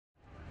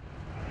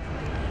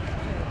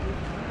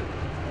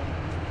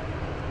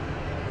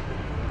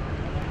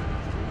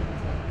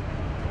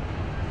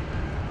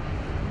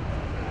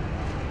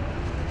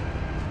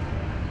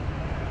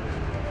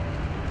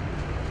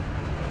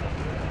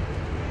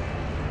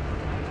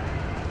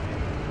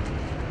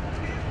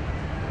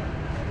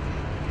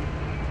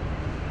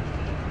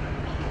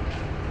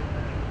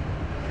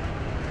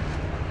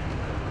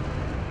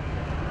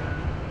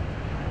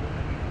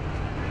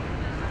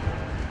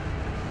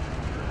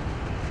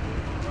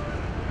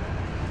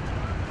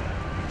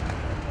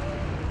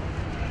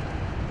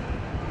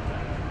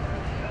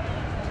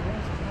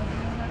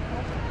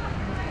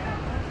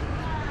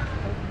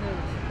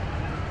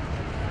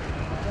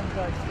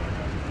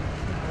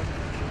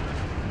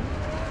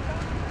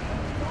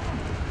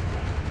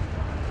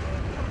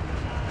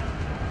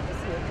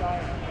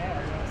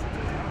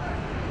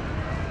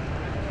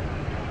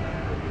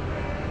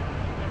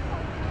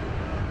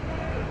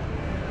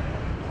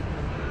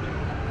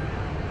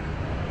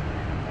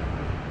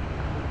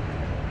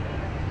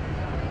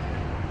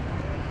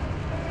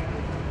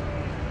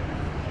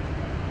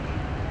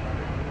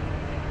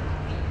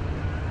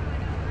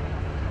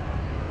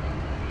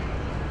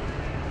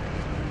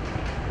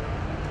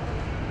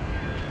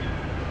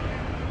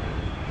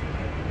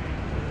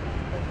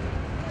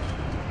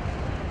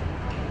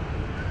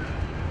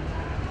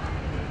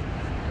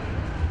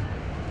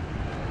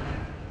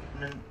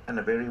and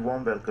a very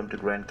warm welcome to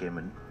Grand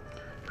Cayman.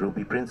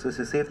 Ruby Princess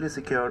is safely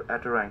secured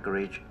at her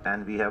anchorage,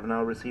 and we have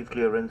now received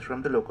clearance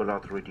from the local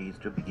authorities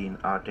to begin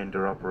our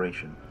tender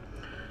operation.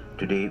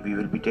 Today we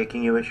will be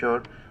taking you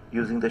ashore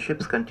using the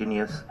ship's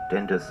continuous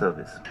tender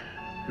service.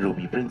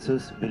 Ruby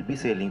Princess will be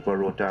sailing for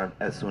Roatan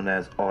as soon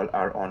as all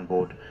are on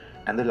board,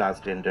 and the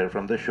last tender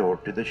from the shore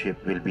to the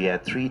ship will be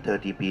at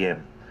 3:30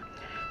 p.m.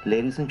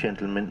 Ladies and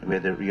gentlemen,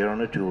 whether you're on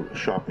a tour,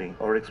 shopping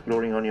or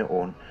exploring on your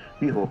own,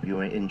 we hope you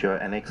may enjoy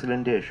an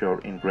excellent day ashore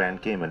in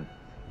Grand Cayman.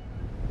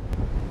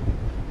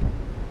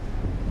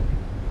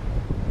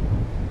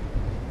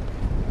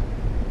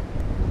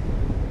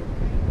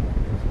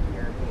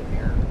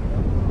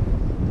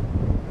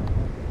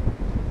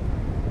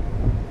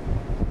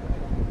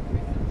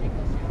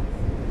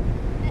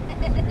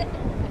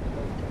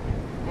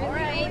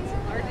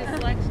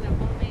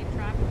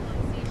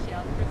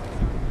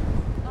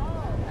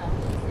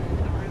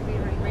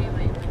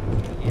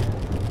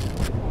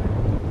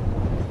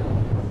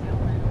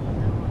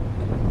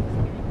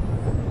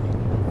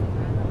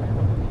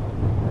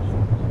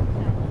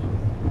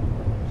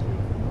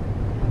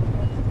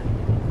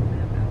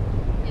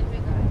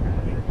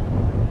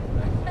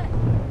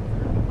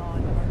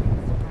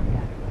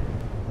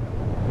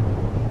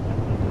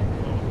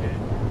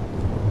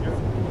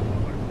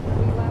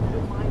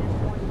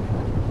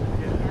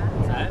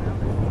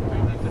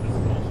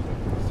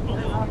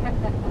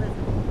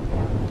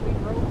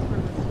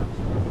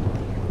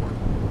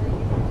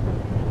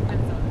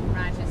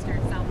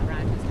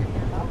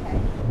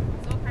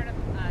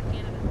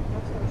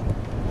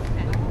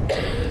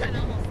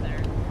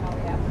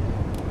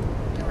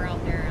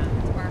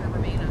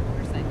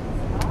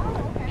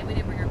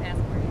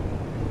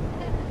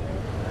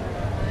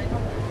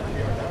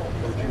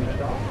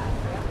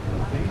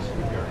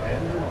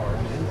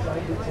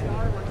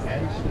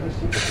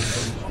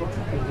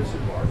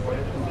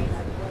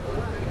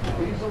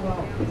 Please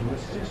allow me to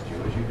assist you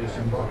as you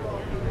disembark.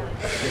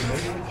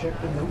 Remember to check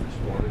the notice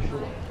board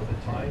ashore for the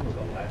time of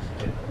the last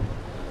tender.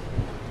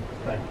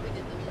 Thank you,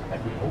 and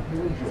we hope you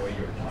enjoy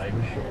your time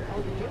ashore.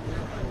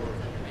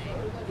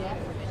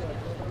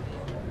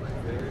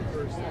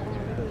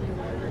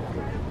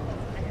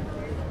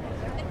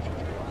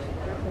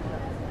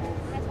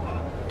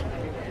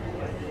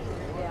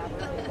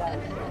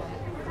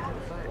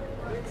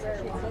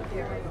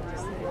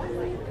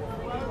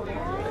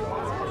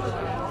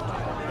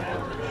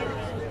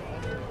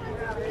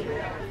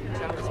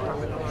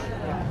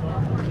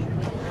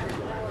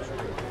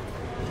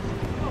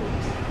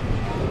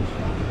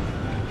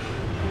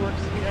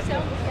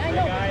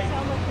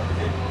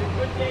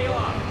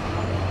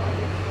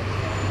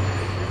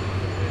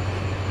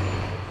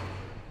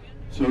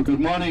 So good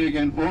morning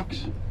again,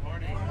 folks.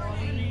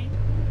 Morning.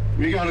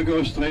 We're going to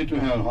go straight to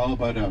hell. How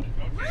about that?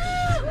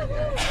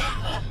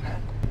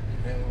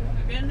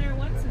 I've been there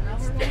once and now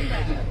we're going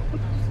back.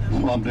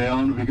 From there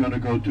on, we're going to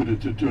go to the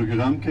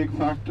drum cake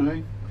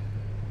factory,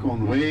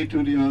 going way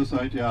to the other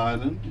side of the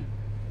island,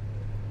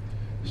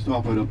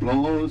 stop at the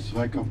blowers,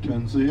 rack up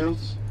 10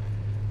 sails,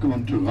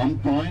 going to Rum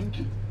Point.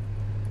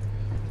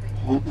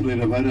 Hopefully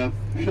the weather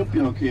should be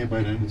okay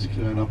by then. It's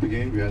clearing up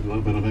again. We had a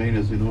little bit of rain,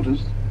 as you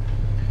noticed.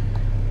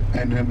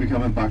 And then we're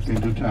coming back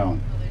into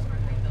town.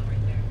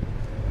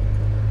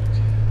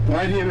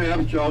 Right here we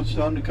have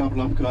Georgetown, a couple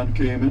of Grand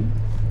Cayman.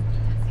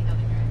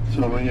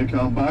 So when you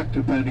come back,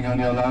 depending on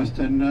your last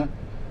tender,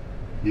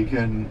 you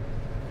can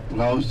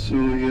browse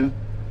through here,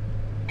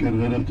 get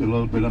rid of the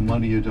little bit of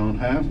money you don't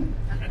have.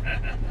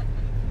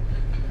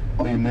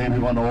 Or you maybe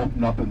want to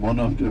open up in one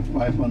of the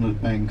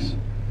 500 banks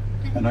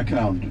an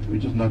account,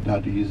 which is not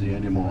that easy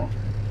anymore.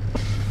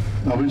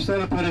 Now we're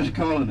still a British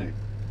colony.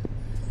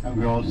 And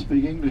we all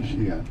speak English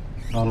here,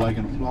 not like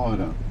in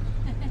Florida.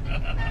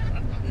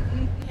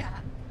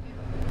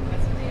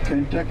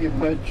 Kentucky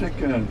Fried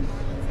Chicken.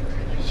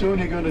 Soon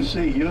you're going to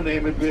see, you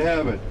name it, we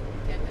have it.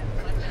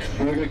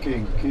 Burger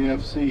King,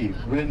 KFC,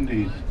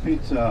 Wendy's,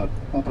 Pizza Hut,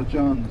 Papa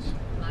John's,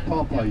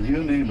 Popeye,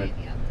 you name it,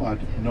 but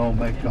no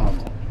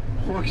McDonald's.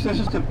 Folks, this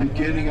is the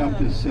beginning of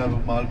this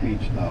 7 Mile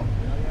Beach now.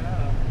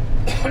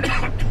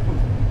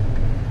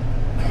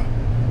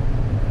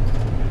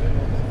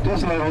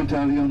 This little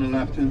hotel here on the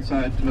left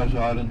inside Treasure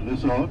Island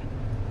Resort,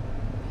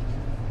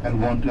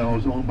 and one tower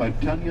was owned by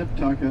Tanya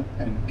Tucker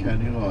and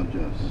Kenny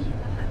Rogers.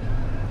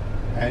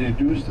 And they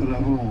do still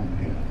have a home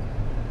here.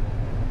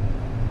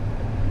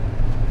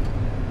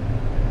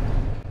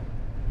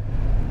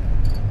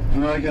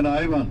 Grand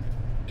Island,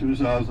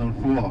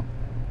 2004.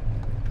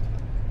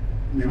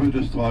 We were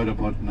destroyed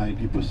about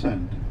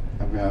 90%,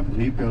 and we have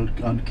rebuilt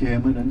Grand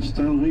Cayman and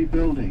still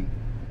rebuilding.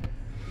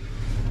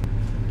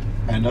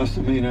 And that's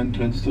the main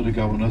entrance to the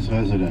governor's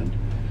residence.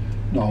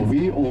 Now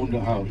we own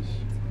the house.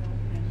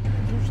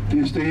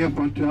 They stay here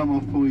for a term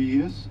of 4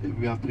 years. If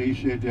we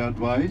appreciate their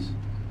advice,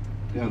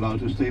 they're allowed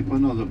to stay for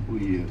another 4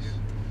 years.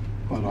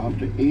 But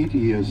after 8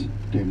 years,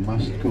 they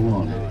must go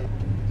on.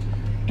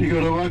 They go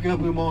to work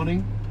every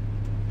morning,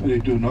 but they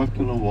do not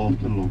get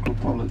involved in local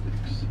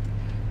politics.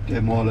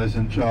 They're more or less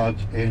in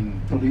charge in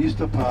police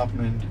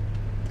department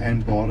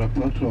and border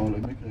patrol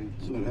immigration.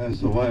 So it has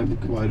survived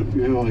quite a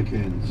few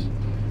hurricanes.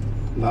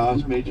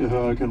 Last major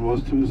hurricane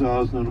was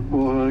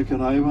 2004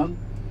 Hurricane Ivan,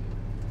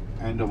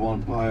 and the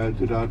one prior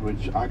to that,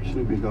 which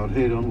actually we got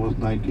hit on, was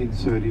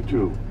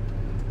 1932.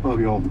 But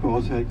we of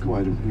course had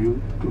quite a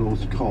few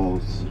close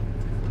calls.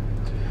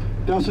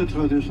 That's a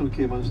traditional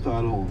Cayman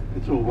style home.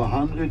 It's over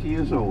 100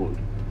 years old.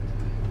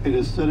 It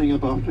is sitting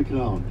above the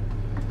ground.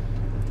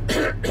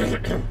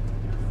 It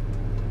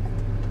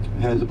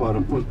has about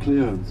a foot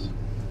clearance.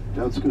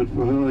 That's good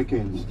for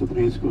hurricanes. The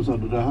breeze goes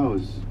under the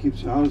house,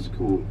 keeps your house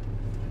cool.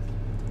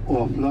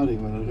 Or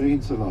flooding when it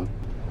rains a lot.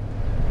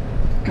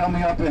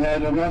 Coming up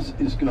ahead of us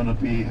is going to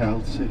be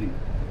Hell City.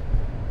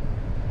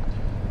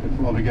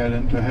 Before we get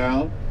into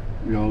Hell,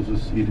 we also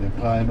see the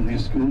primary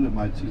school. You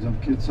might see some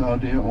kids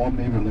out there, or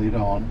maybe later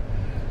on.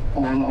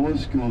 All our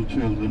school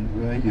children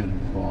wear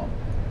uniform.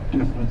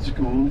 Different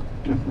school,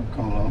 different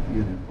color of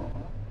uniform.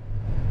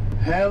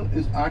 Hell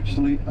is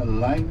actually a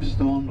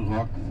limestone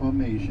rock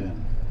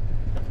formation.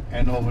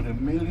 And over the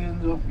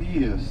millions of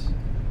years,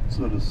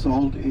 so the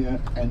salt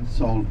air and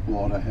salt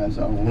water has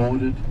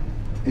eroded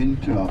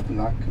into a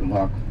black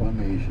rock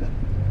formation.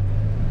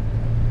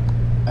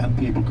 And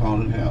people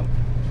call it Hell.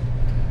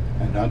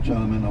 And that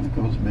gentleman, of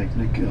course,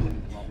 making a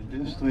killing.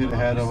 And this straight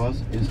ahead of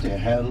us is the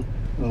Hell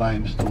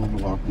limestone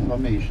rock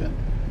formation.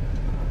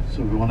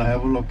 So we want to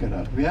have a look at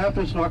that. We have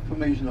this rock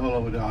formation all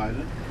over the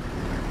island.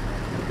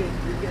 Okay,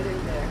 you get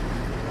in there.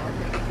 I'll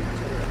take a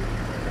picture.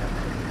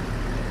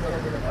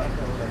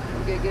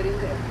 Okay, get in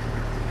there.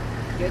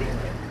 Get in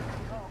there.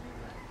 Oh.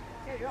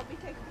 Here, you want me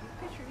to take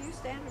a picture of you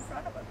stand in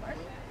front of it, Mark?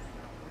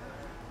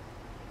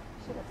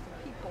 Should have some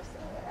people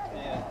stand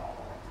there. Yeah.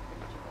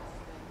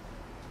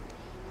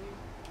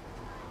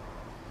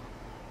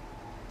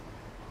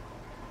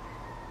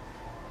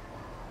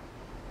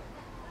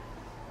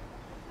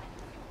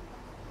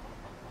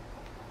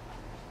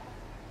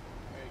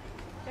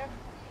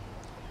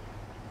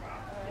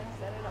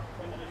 Set it up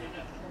for you.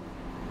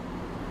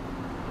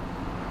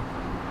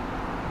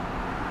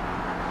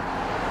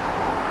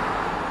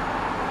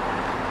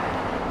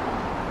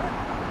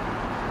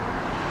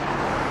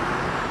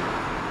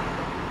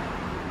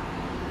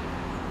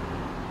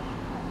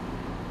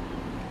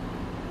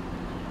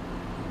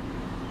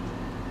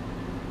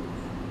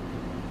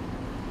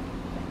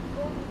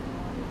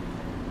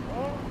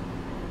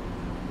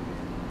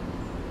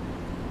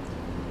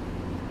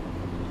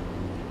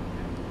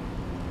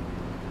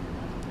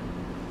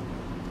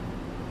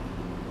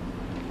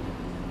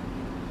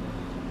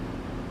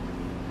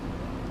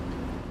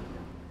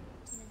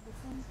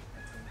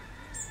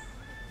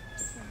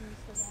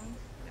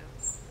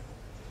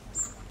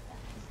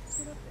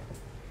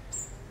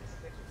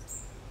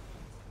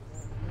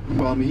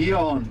 From here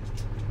on,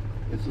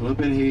 it's a little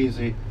bit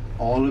hazy.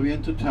 All the way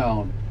into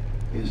town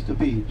is the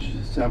beach,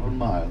 7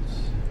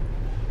 miles.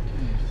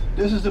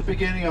 This is the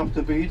beginning of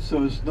the beach,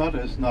 so it's not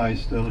as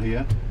nice still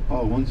here.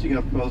 But once you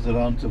get further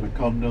down to the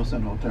condos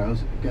and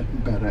hotels, it's getting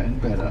better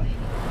and better.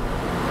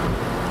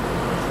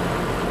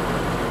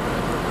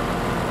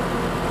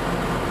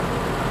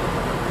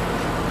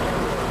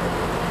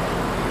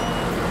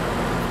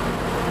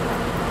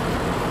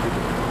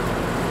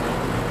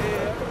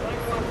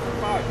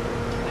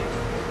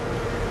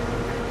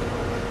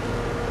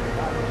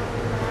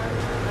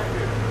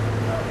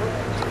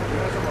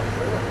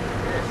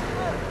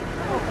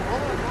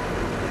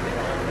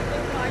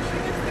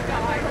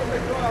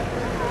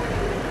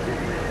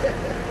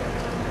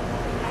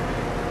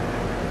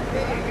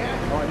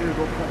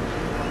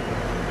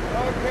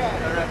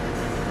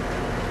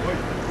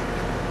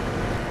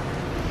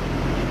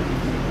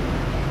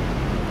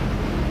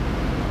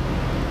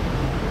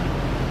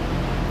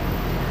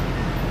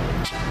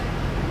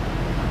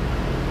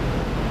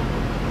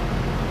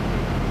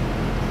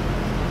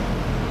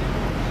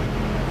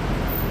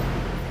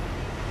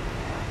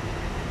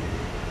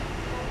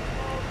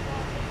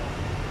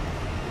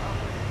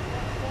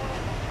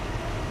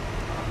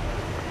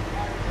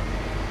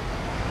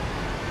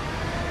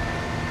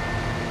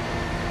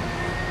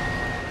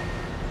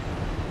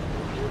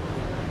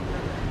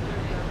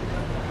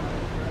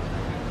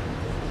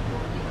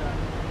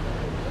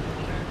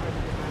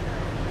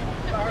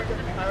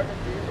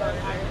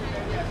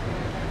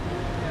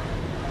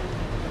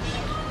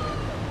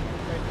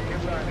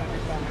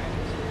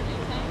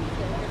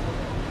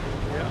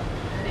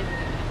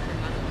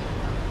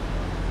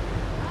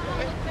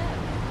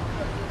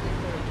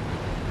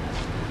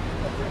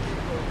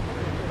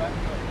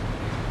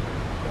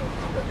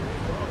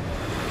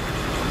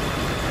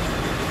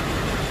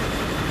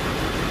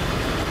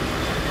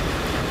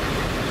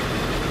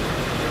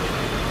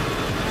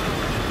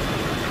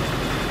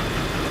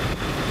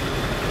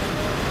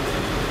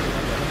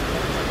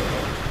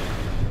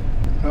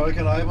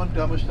 Hurricane Ivan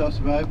damaged us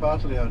very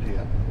badly out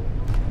here.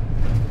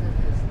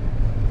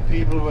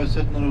 People were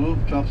sitting on the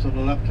rooftops on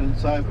the left-hand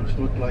side, which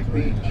looked like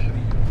beach.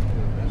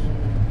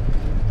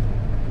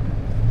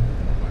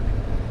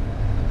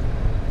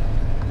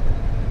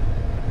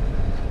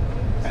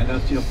 And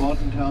that's your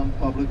Georgetown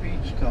public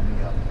beach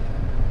coming up.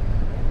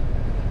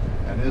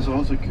 And there's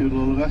also a cute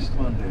little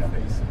restaurant there.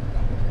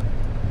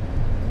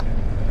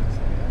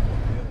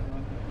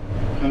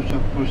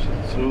 pressure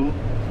pushes through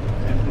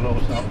and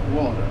blows up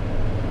water.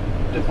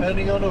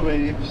 Depending on the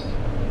waves,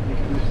 you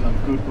can do some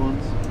good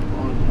ones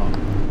or not.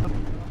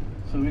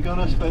 So we're going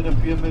to spend a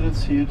few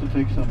minutes here to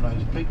take some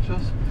nice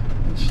pictures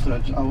and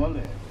stretch our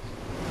legs.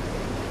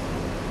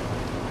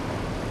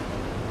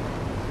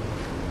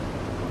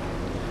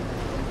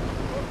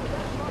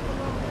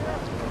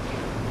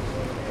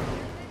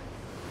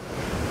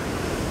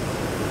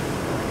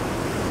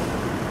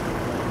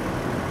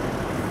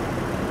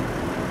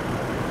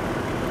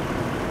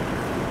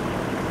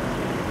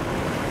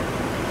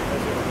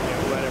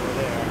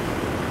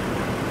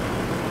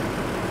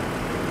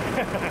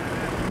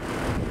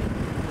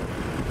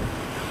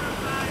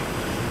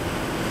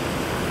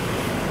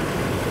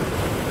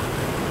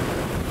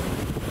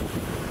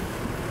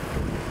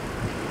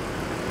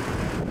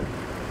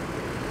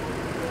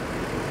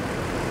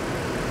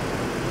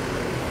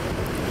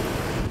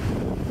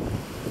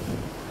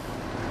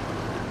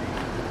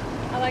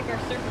 I like our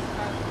surface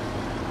car.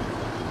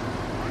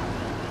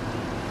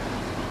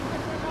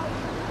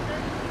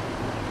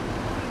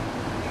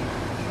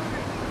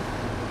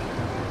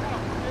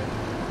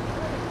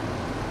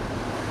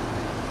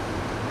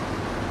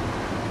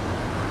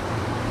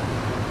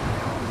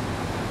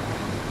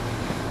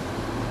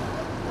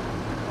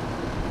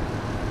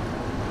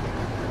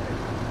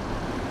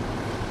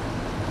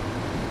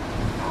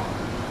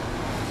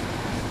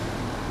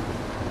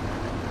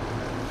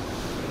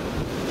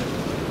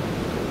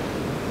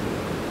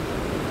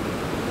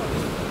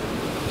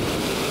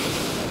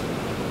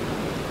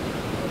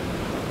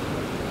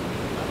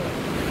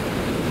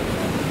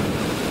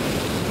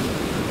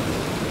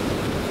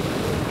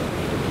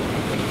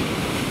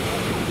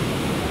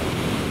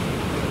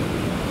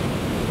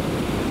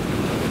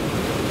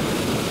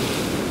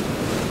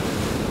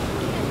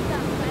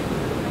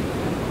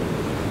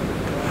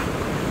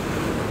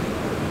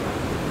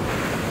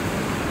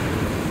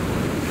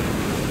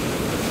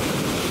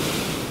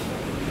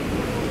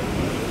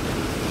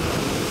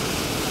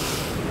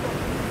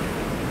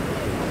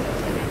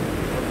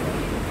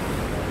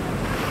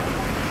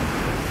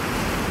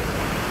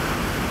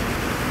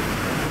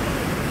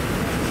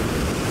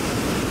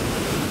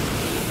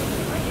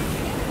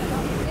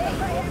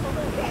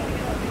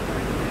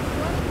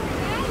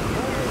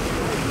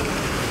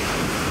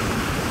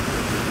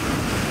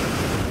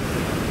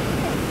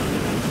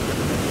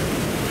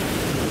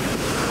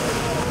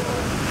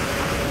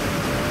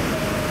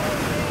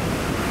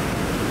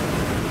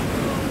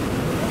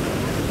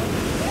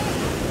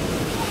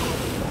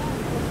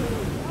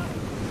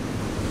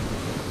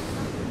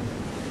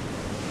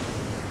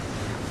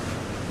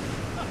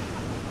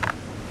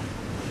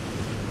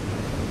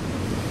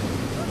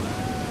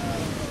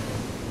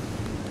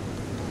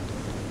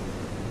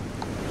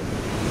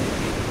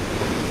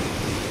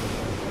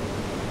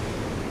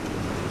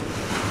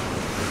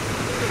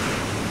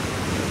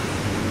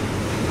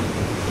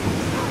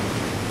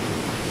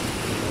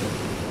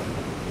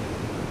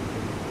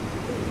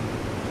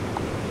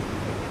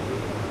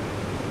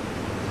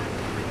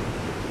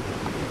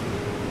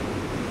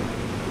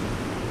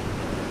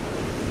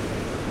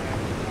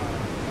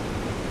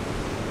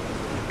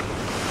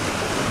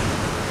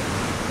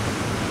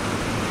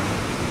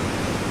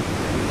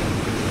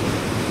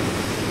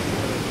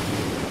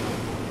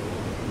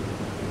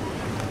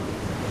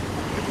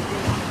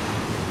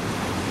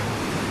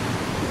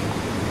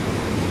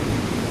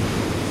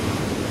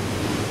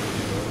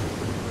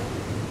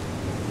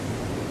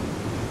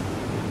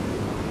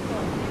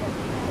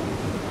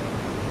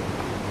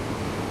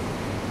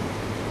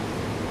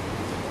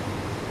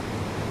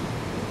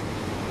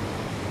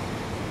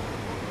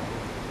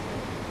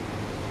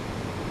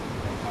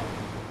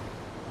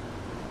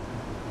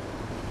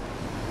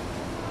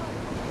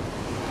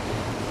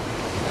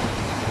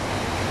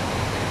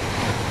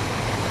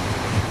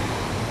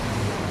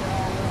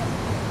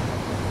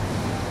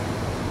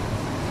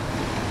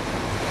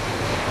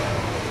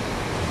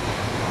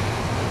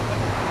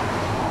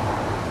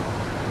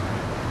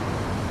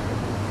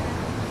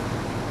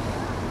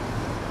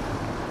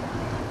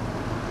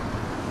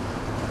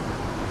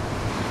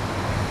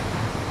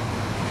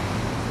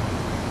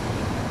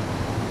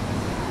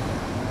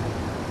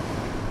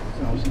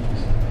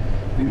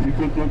 If you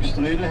could look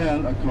straight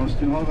ahead across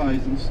the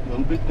horizons, a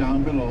little bit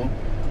down below,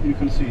 you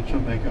can see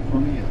Jamaica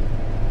from here.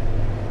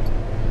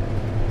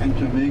 And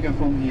Jamaica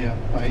from here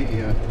by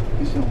air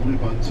is only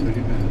about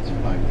 30 minutes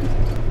flight.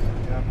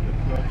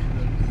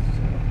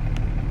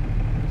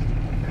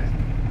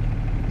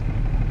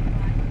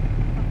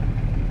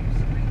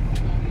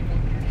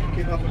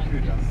 Keep up with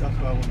you, that's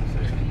what I want to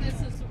say.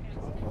 This is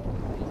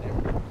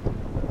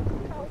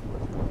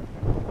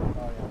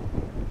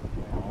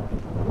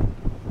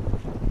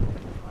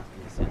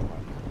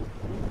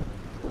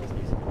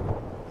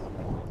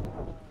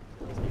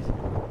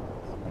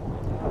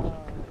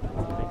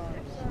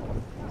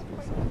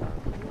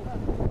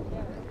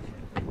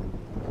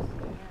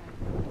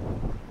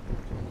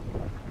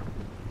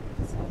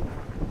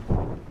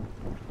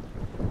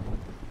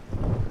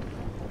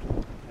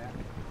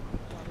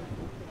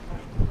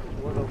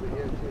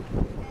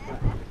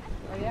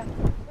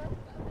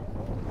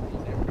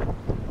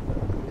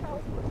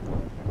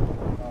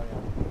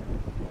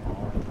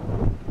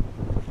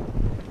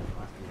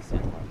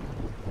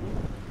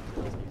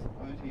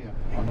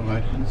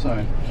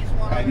side.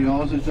 And he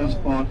also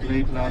just bought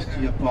late last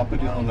year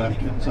property on the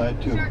left-hand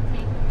side too.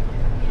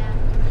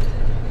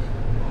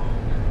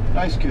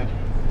 Nice kid.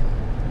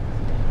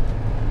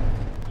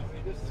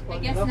 I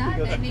guess not.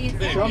 That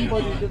means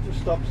Somebody did to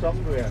stop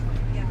somewhere.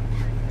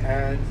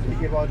 And he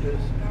gave out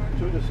this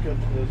two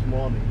description this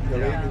morning. The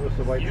lady with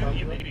the white You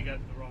tumbler. maybe got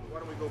the wrong. Why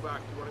don't we go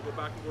back? You want to go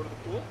back and go to the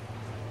pool?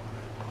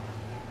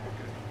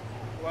 Okay.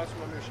 The last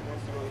one she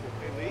wants to go to the pool.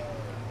 Hey, Lee?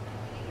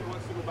 She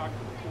wants to go back to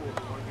the pool.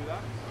 Do you want to do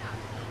that?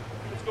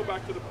 Let's go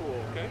back to the pool,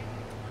 okay?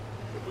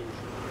 So put your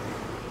shirt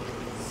on.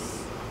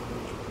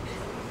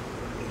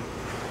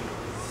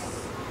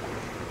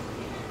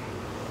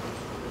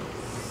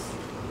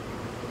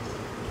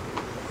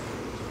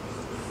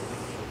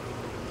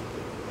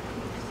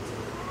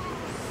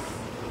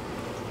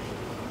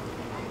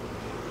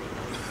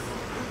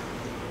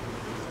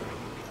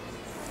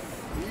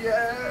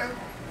 Yeah,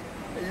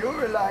 you're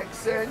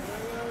relaxing.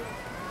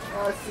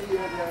 I see you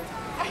again.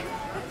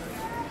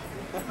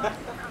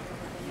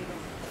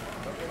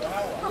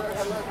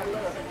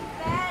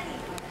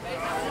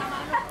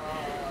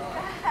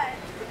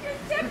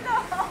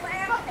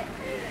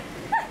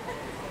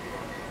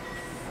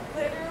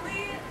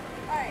 Literally.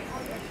 All right.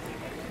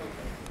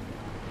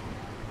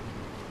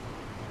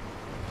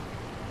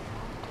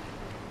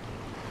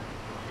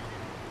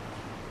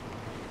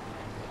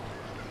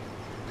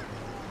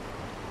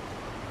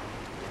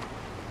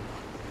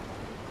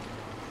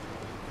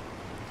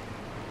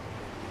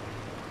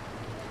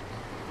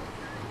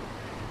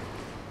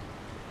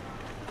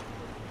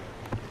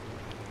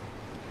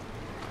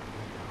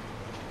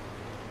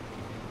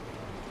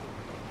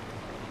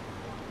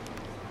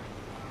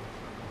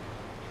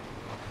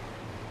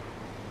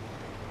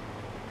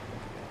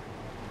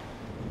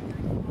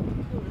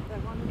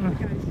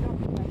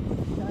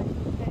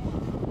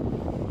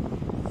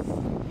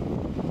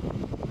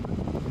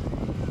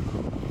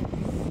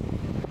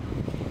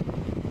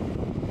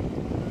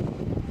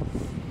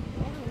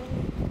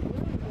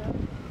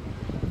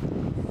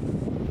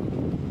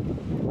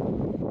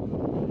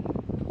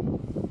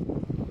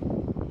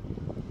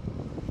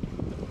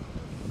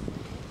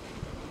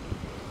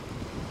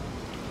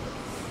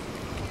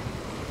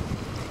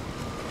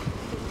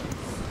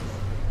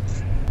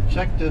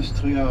 Check this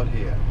tree out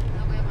here.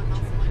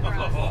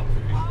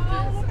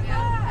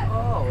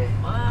 Oh,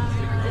 my.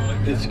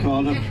 It's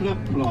called a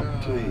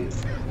flip-flop tree.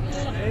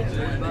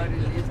 Everybody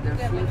leaves their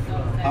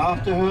flip-flop.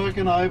 After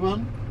Hurricane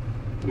Ivan,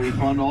 we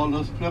found all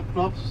those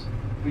flip-flops.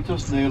 We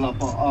just nail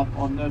up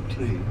on that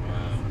tree.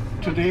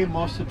 Today,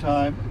 most of the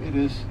time, it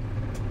is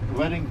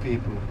wedding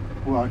people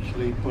who are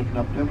actually putting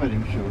up their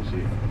wedding shows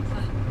here.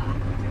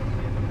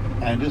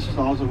 And this is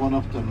also one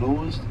of the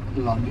lowest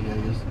land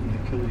areas in the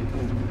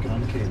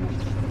Grand Cayman.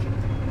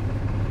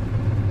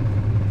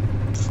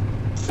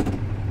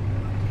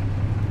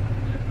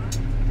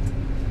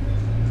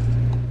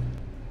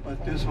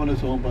 But this one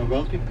is owned by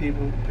wealthy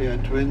people, they are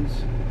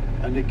twins,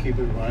 and they keep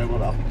it very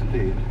well up to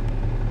date.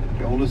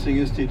 The only thing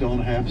is they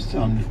don't have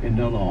sun in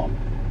their lawn.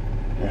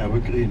 They have a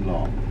green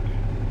lawn.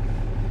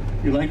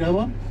 You like that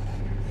one?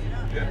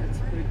 Yeah.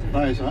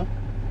 Nice, huh?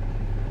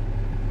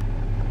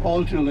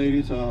 All two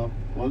ladies are,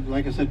 well,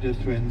 like I said, they're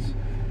twins.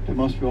 They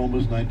must be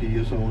almost 90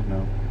 years old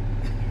now.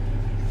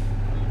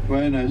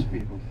 Very nice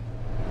people.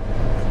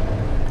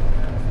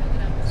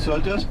 So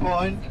at this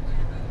point,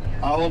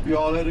 I hope you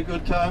all had a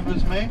good time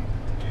with me.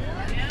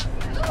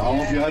 I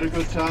hope you had a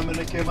good time in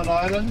the Cayman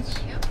Islands.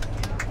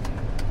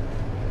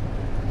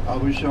 I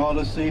wish you all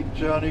a safe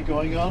journey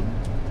going on,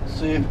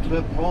 safe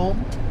trip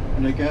home,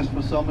 and I guess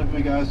for some of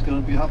you guys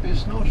going to be happy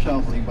snow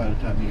shoveling by the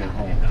time you get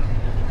home.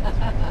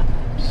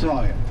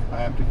 Sorry, I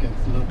have to get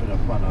a little bit of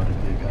fun out of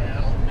you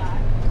guys.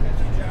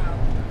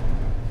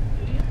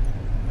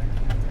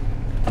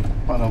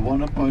 But I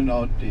want to point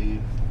out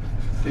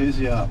there's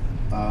your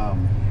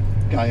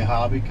Guy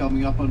Harvey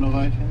coming up on the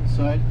right hand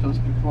side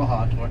just before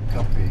Hard Rock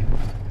Cafe.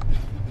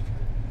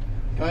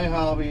 Guy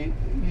Harvey,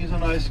 he's a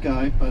nice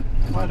guy but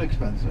quite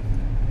expensive.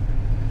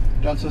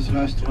 That's his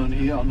restaurant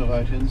here on the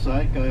right hand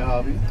side, Guy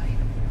Harvey.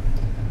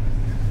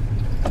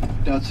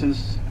 That's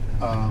his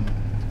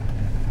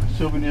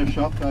souvenir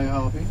shop, Guy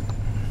Harvey.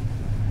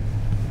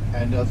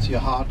 And that's your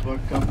Hard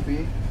Rock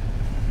Cafe.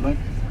 Look,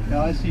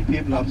 yeah, I see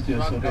people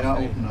upstairs, so they are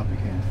open up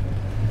again.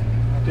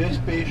 This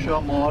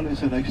Bayshore Mall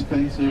is an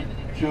expensive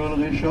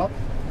jewelry shop.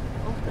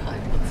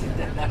 It's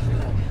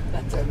international.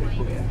 That's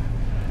everywhere.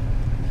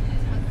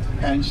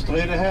 And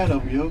straight ahead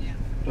of you,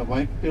 the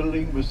white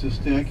building with the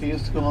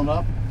staircase going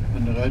up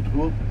and the red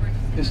roof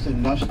is the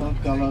National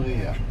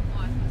Galleria.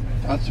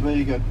 That's where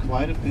you get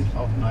quite a bit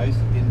of nice,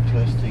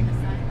 interesting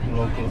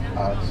local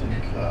arts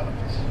and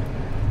crafts.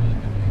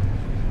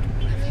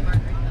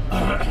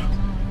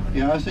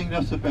 Yeah, I think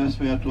that's the best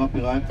way. I drop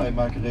you right by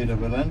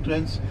Margaritaville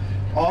entrance.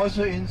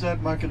 Also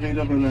inside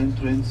Margaritaville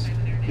entrance,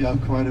 you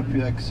have quite a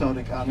few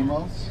exotic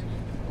animals,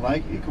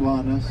 like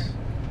iguanas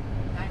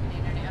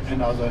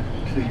and other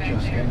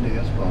creatures in there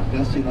as well.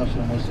 That's the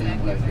National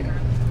Museum right here.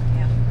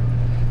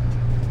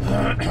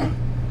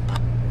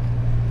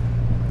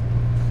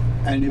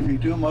 And if you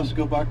do must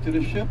go back to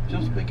the ship,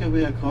 just make your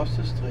way across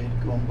the strait,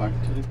 going back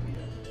to the pier.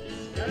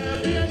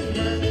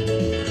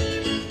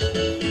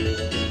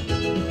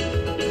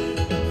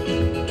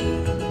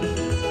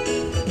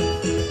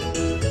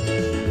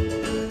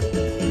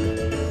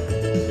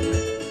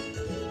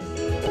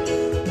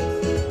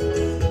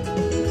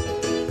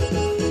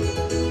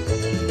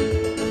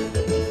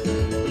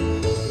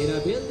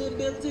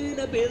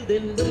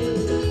 Building,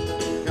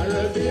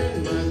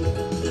 Caribbean man,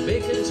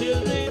 making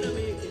children,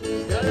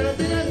 making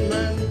Caribbean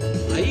man,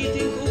 I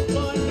eating cook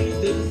on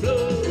eating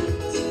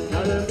floats,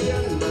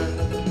 Caribbean man,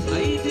 I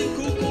eating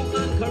cook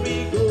and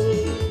carigo,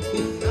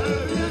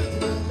 Caribbean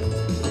man,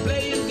 I'm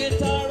playing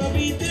guitar, I'm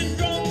eating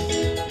drum,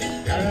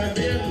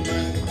 Caribbean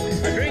man,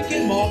 I'm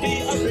drinking Moby,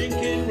 I'm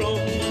drinking rum,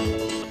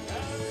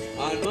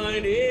 and my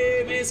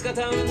name is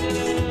Katanga,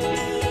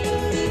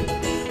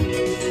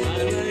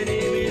 and my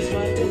name is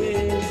Mataway.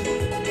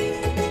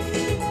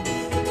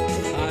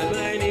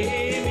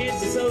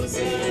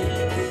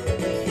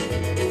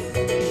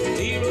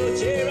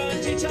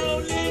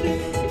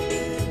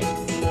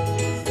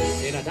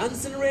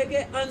 Dancing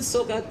reggae and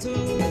soca too,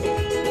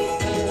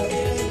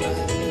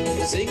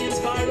 singing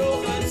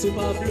Sparrow and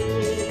Super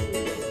Blue,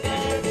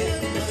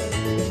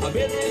 I'm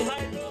building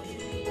hydro,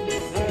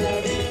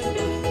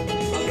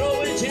 I'm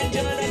growing ginger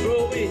and I'm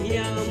growing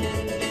yam,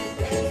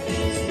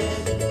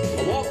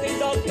 I'm walking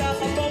doctor, I'm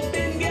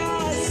pumping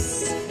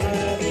gas,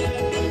 I'm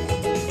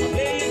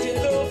playing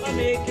jingle, I'm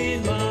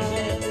making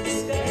mass,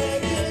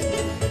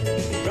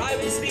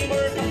 driving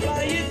steamer, I'm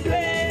flying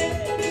plane,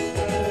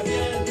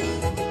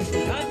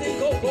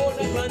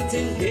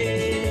 planting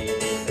cane,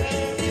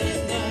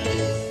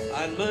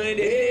 and my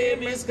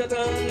name is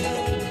Katanga,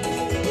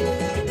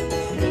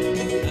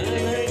 and my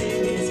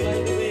name is by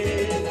the way,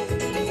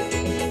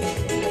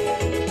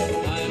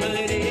 and my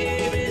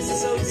name is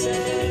Sosa,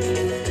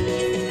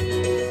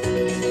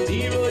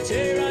 Tiro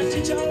Chera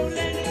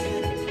Chichaulen.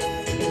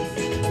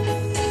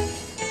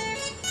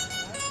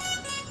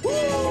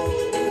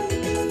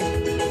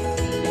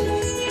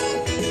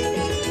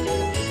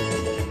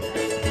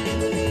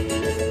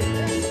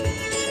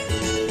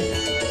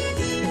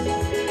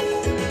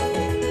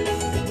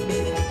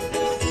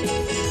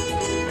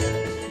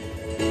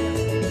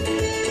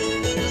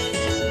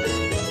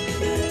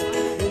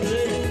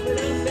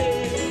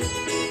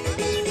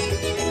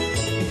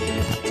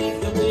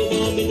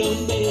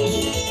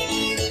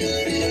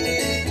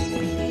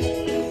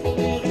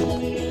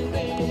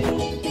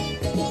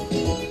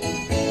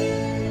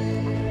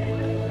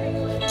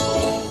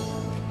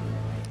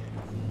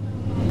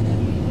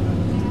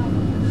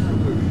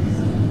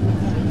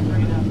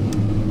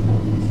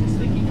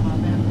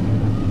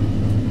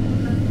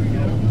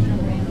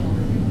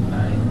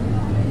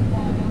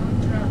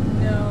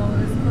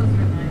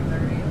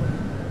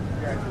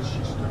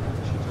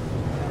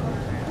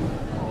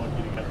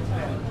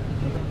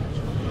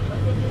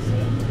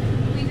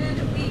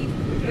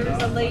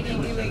 Lady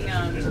doing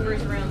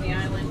tours around the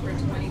island for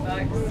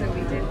 $20, so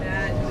we did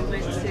that. We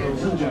went to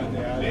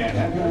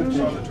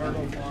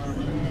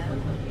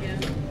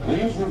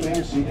Please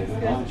remain seated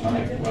at all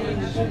times while in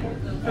the center.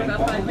 for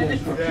about 5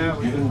 minutes.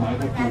 Given by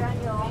the crew.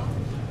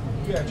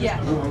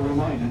 Yeah. You are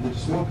reminded that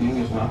smoking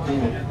is not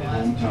permitted at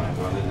any time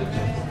while in the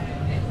tent.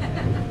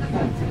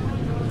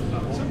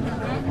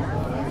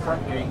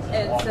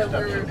 And so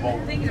we were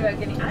thinking about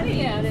getting, I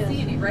didn't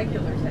see any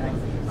regular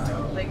taxis.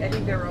 Like, I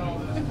think they were all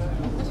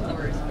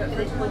tours, but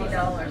for $20,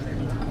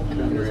 it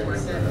was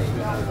worth it.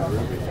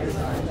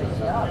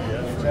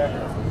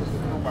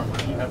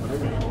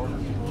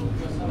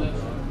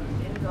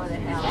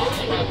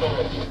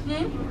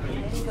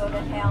 Go to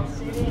Hal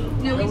City.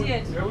 No, we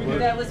did.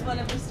 That was one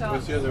of the stops.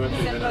 What's the other one? We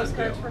sent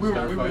postcards for We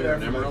were there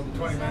for Emerald.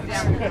 20 minutes.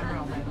 Yeah,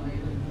 Emerald, I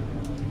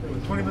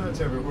believe. 20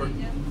 minutes everywhere.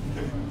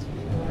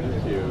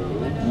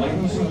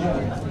 Ladies and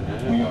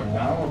gentlemen, we are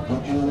now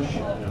approaching the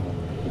ship.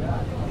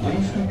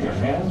 Please keep your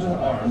hands and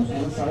arms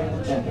inside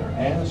the tender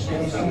and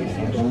stay seated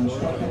until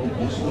instructed to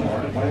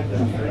disembark by a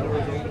crew.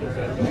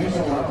 Please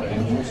allow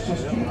them to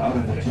assist you out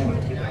of the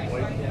tender.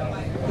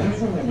 Please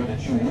remember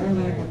that you will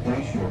need to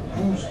place your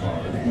cruise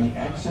card in the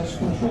access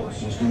control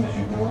system as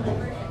you go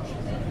aboard.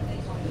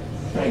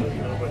 Thank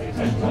you,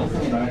 and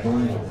welcome back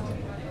on board.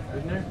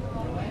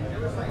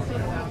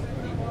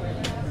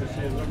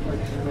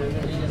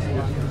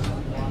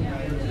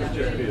 There's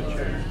just be a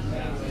chair.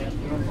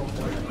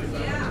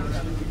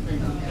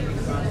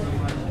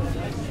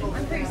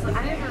 I'm pretty sure I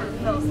never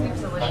fell asleep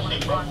till like 1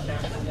 o'clock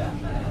there.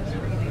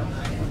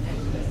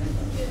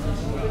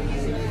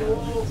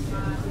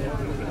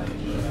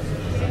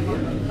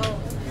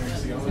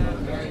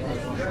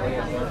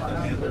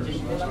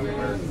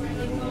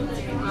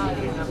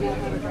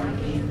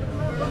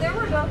 Well, there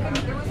was a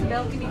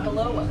balcony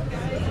below us.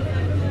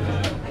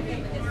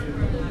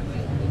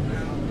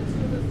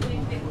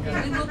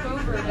 We look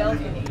over a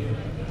balcony.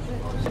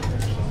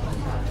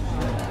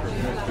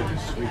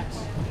 Sweets.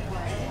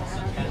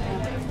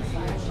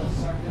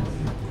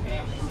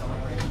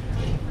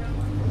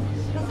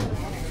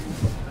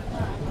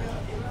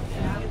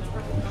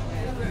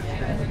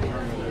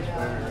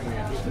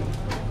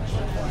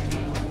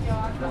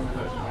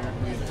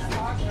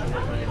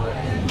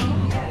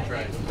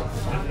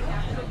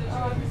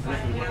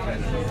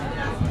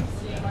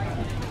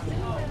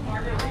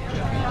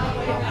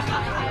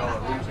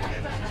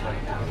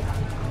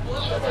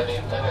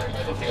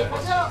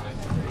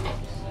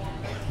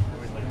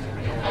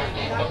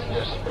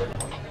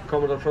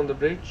 Commodore from the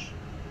bridge.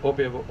 Hope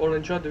you have all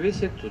enjoyed the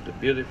visit to the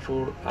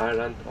beautiful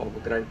island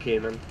of Grand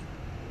Cayman.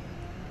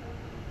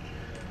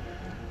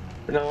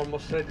 We're now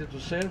almost ready to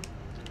sail.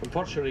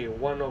 Unfortunately,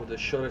 one of the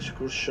shore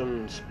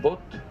excursions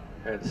boat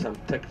had some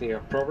technical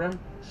problem,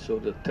 so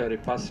the 30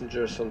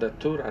 passengers on that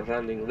tour are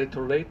running a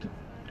little late.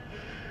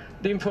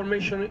 The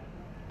information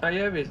I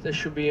have is they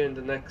should be in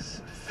the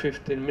next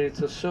 15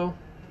 minutes or so.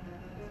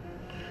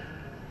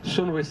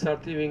 Soon we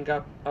start heaving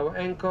up our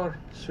anchor,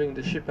 swing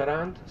the ship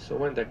around, so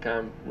when they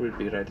come, we'll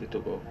be ready to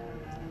go.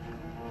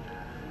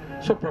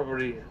 So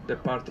probably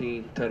departing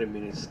in 30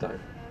 minutes time.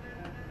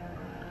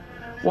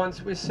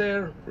 Once we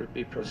sail, we'll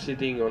be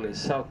proceeding on a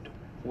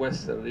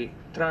southwesterly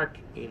track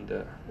in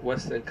the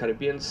Western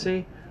Caribbean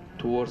Sea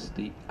towards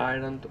the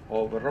island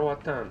of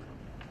Roatan,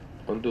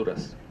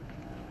 Honduras.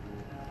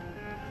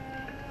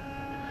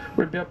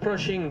 We'll be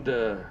approaching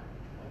the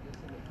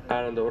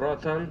island of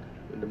Roatan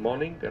in the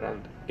morning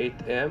around 8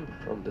 a.m.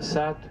 from the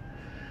south,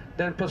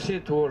 then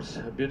proceed towards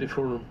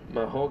beautiful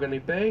Mahogany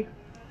Bay.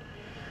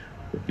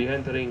 We'll be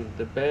entering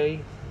the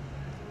bay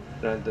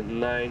around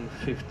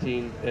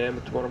 9:15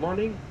 a.m. tomorrow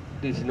morning.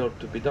 This in order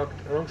to be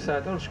docked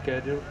alongside our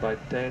schedule by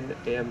 10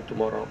 a.m.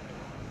 tomorrow.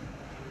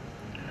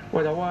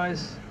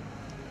 Weather-wise,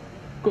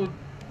 good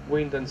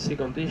wind and sea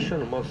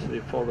condition, mostly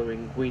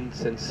following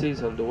winds and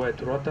seas on the way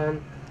to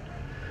Roatan.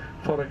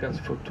 Forecast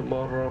for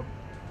tomorrow,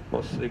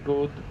 mostly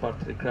good,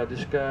 partly cloudy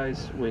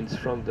skies, winds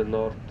from the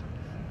north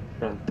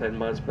around 10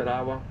 miles per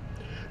hour.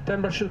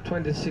 Temperature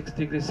 26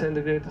 degrees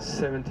centigrade,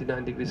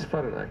 79 degrees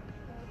Fahrenheit.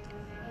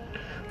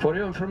 For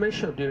your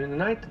information, during the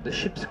night, the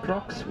ship's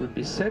clocks will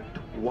be set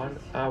 1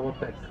 hour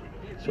back.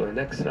 So an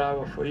extra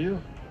hour for you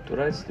to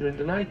rest during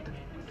the night.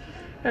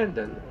 And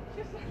then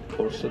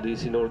also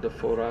this in order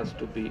for us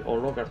to be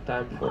on local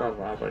time for our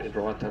arrival in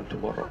Roatan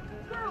tomorrow.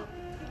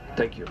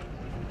 Thank you.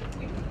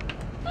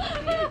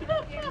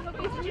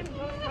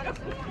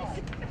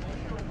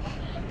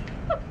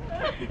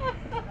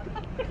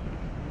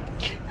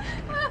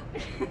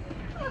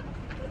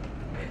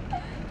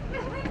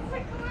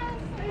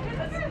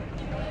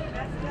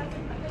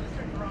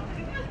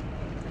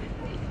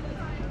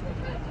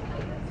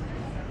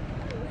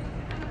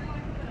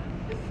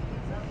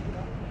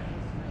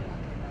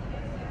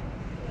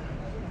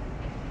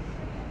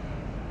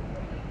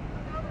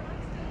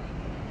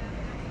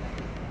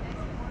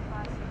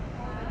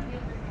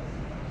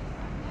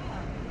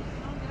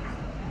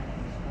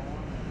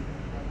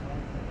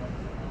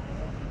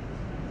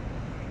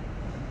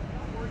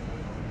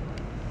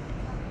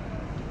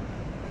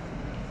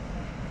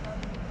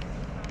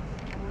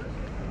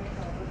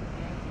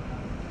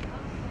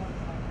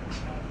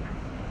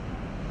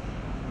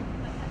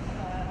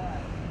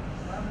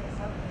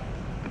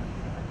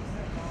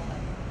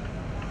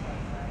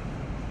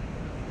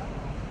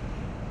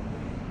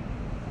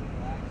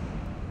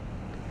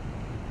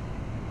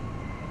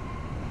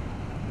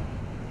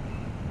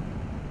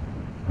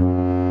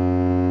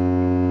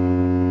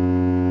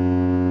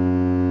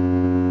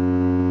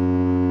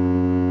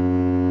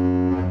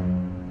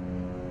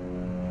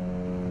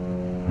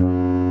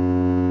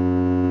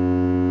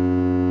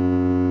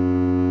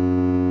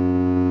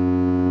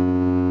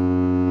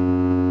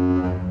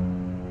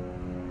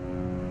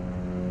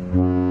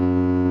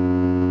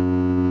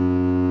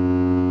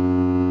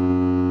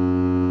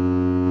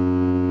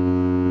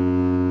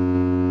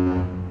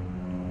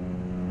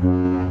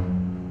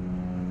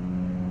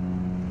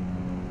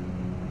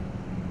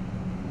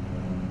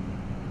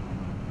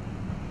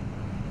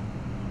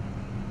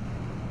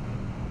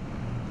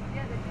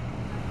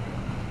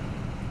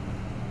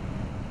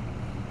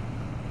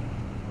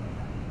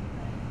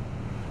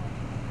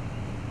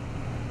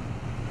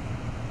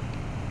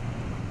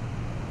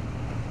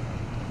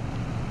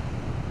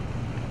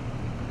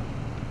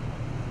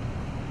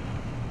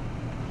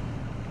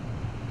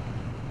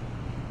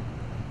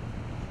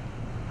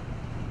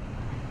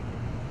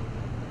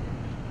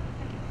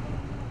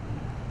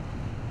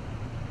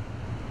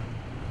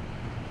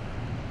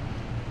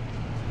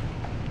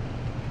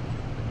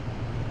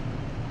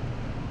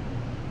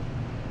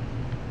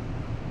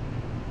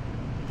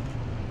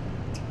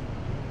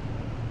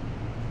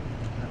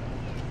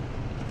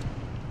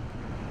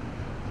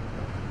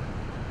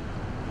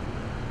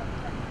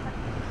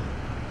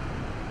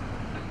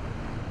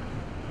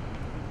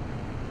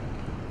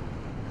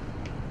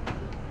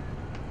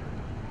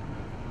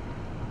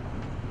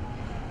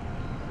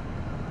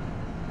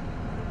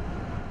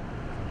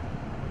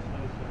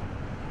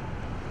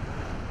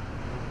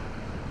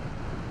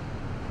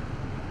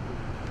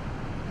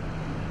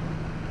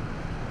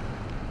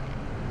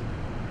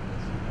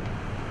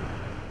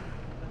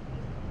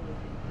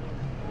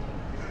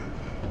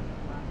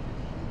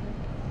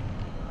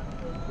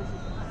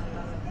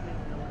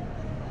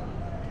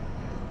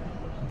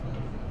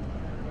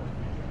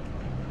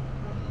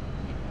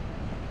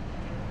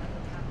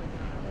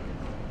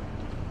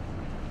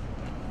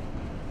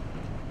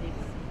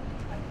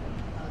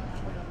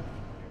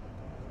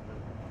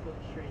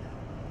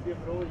 Yeah,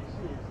 but all you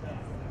see is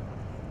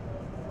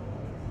that.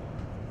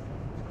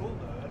 cool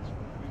though. That's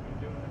what we've been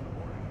doing in the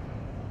morning.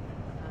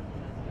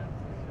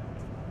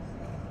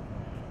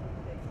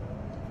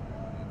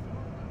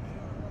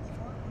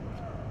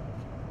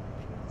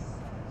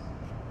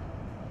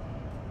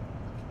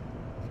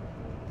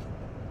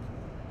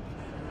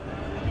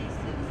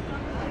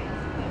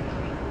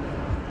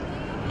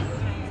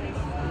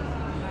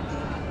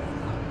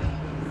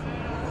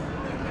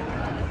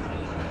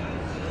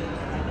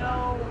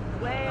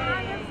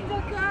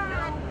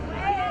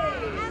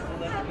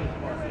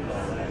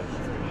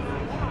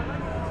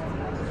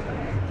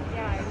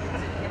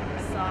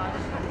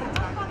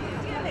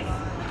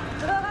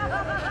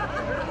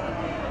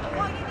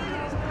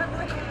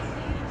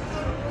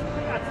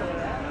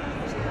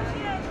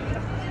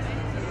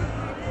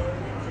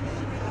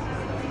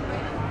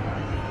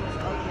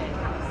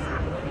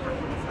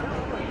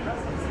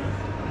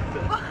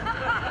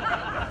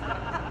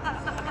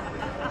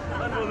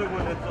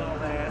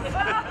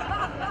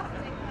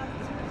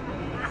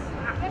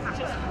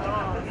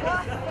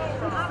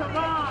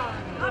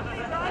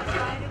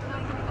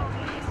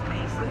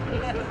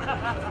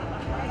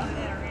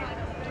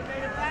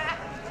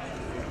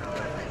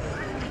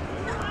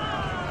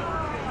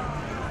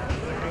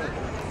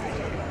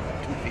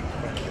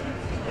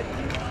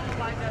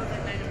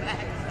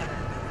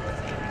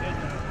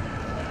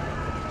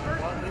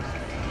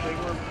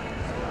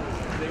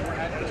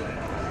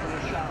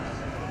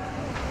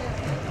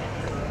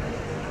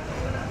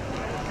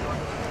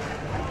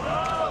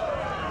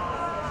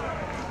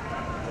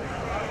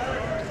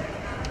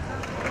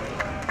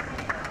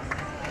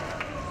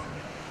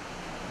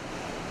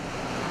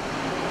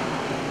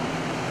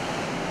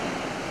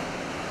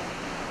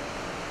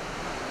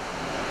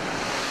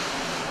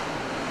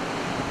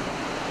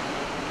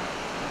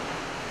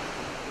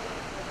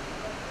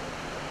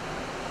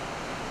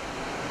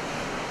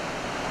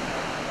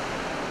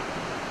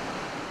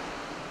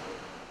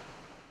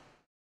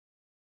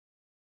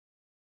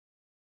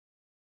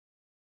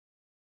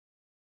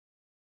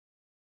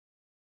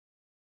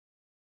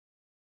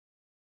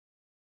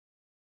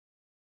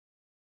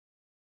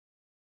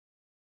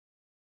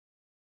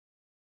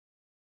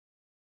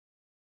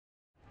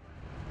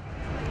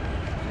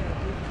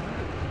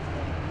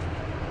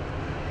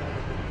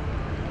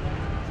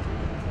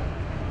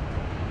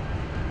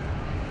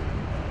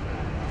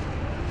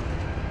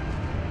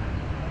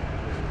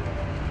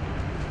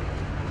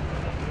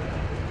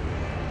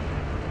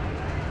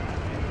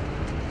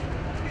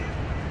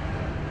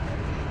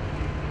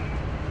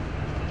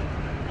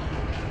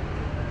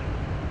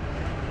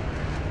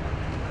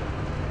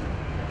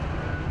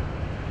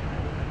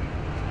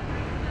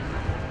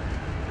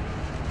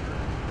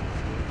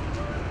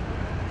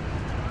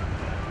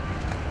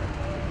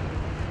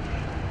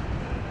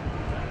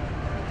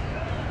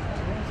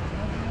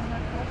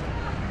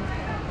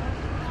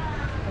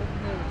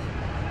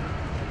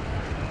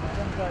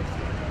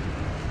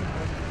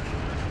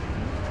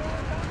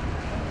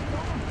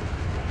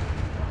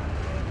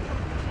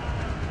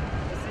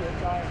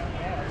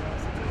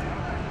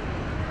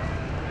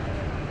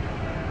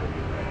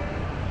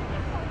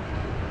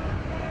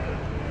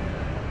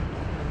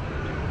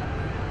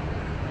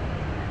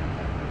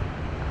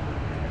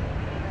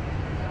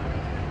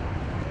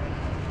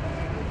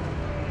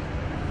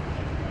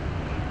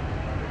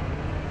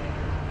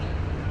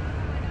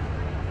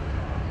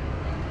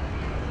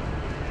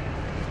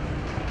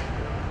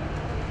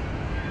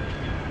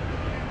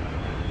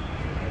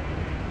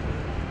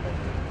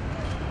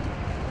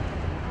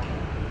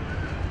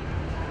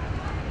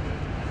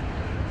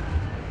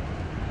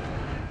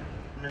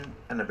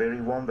 And a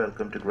very warm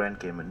welcome to Grand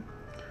Cayman.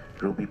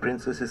 Ruby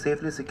Princess is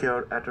safely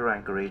secured at her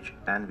anchorage,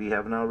 and we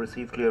have now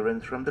received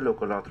clearance from the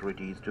local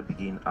authorities to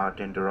begin our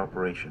tender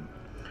operation.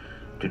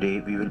 Today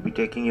we will be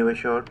taking you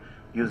ashore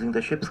using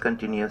the ship's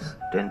continuous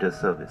tender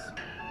service.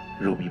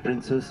 Ruby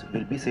Princess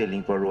will be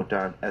sailing for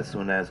Roatan as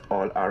soon as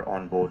all are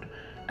on board,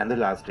 and the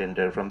last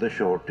tender from the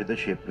shore to the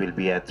ship will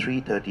be at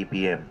 3:30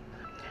 p.m.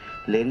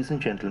 Ladies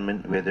and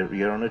gentlemen, whether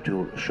you're on a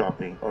tour,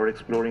 shopping, or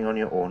exploring on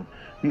your own,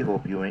 we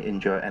hope you may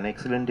enjoy an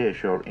excellent day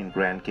ashore in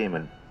Grand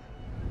Cayman.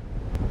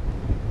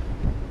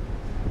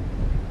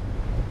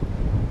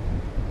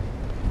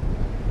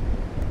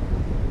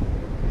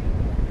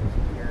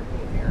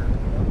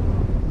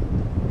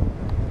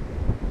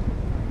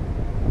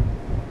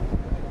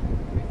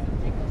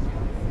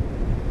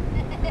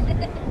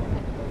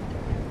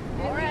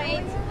 All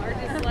right,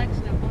 largest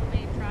selection of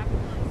homemade tropical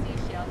and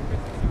seashell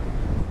Christmas ornaments.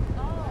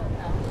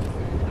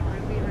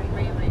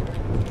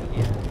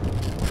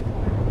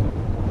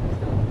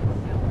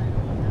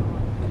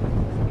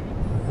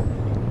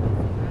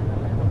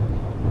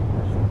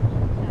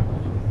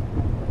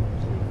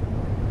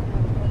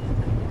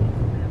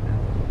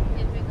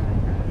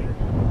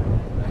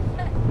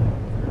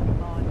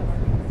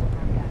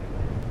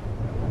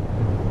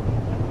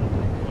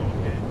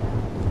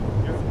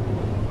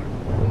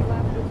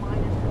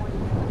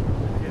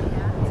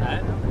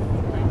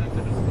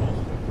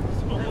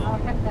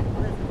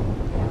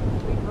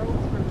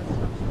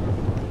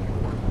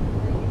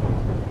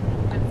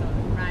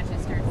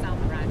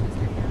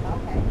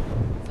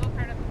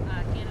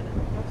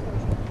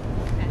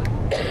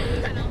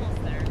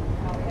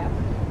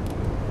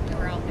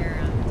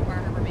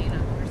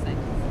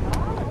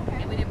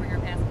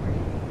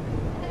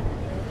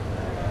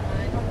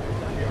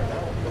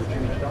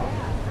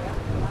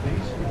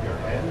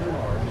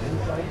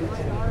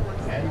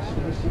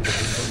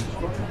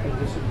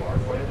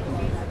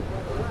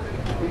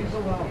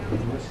 allow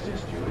them to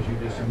assist you as you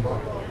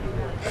disembark.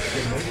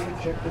 Get ready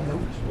to check the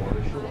notice board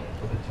ashore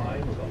for the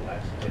time of the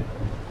last hit.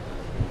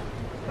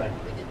 Thank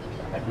you,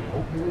 and we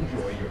hope you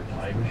enjoy your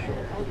time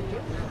ashore.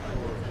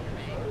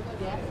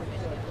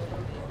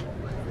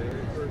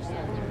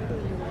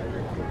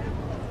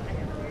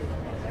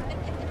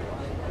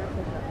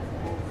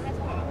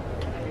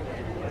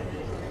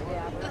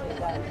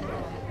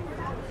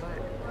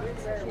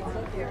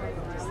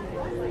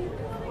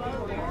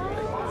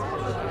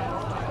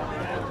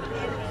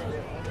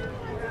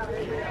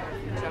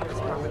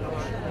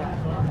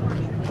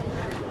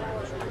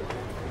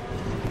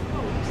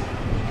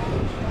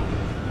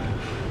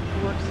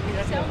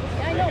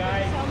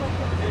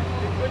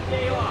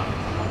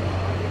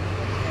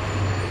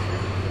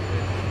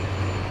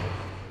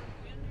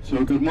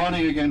 So good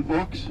morning again,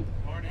 folks.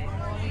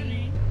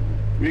 Morning.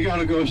 We're going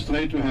to go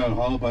straight to hell.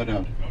 How about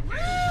that?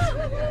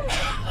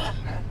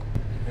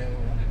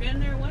 We've been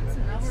there once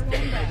and now we're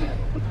going back.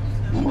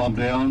 From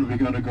there on, we're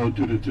going to go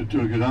to the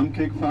Turkish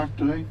cake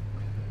factory,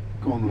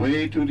 going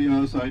way to the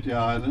other side of the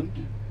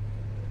island,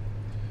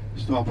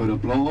 stop at the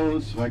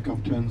Blows, wreck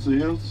of 10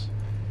 sails,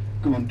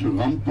 going to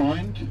Rum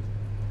Point.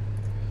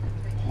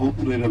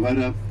 Hopefully the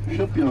weather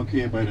should be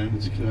okay by then.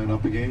 It's clearing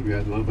up again. We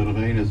had a little bit of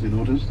rain, as you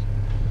noticed.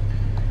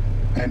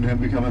 And then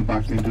we're coming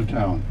back into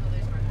town.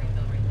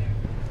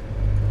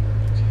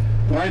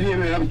 Right here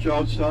we have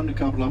Georgetown, a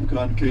couple of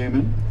Grand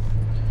Cayman.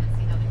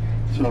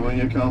 So when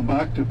you come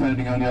back,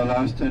 depending on your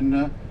last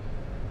tender,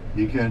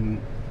 you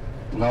can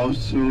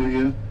browse through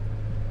here,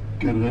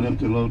 get rid of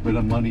the little bit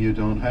of money you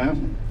don't have.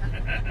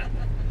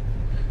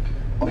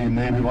 Or you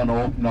maybe want to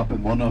open up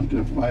in one of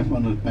the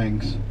 500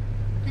 banks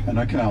an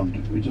account,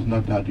 which is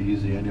not that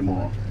easy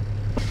anymore.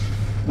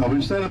 Now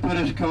we're still a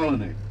British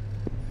colony.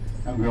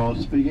 And we all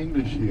speak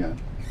English here,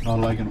 not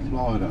like in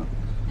Florida.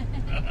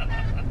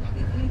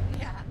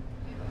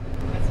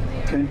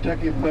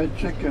 Kentucky Fried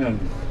Chicken.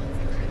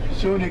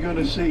 Soon you're going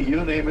to see,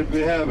 you name it, we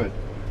have it.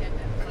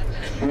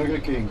 Burger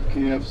King,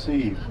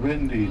 KFC,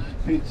 Wendy's,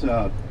 Pizza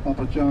Hut,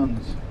 Papa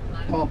John's,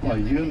 Papa,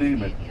 you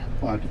name it,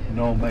 but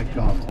no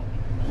McDonald's.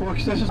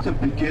 Folks, this is the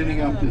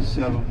beginning of the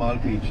 7 Mile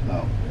Beach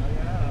now.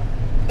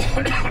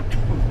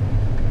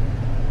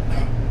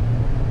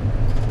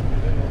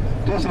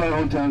 This little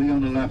hotel here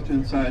on the left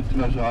hand side,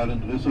 Treasure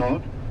Island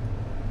Resort.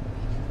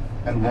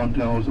 At one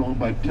time was owned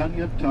by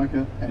Tanya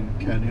Tucker and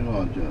Kenny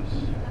Rogers.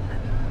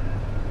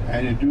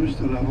 And they do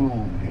still have a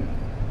home here.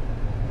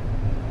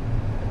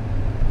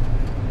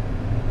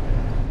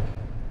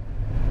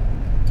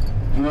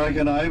 Grand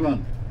Cayman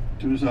Island,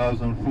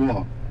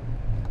 2004.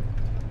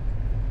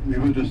 We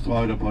were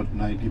destroyed about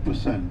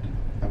 90%.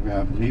 And we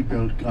have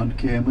rebuilt Grand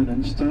Cayman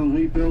and still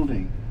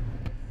rebuilding.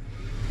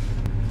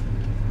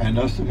 And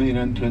that's the main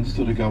entrance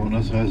to the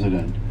governor's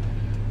residence.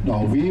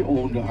 Now we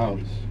own the house.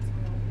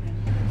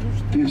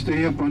 They stay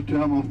here for a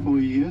term of 4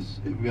 years.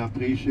 If we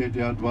appreciate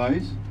their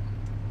advice,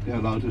 they're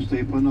allowed to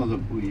stay for another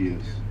 4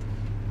 years.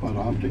 But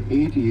after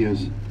 8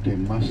 years, they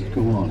must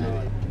go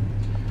on.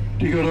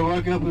 They go to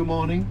work every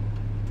morning,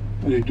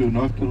 but they do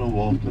not get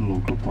involved in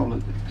local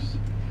politics.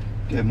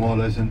 They're more or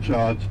less in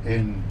charge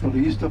in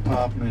police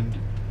department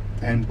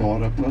and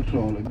border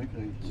patrol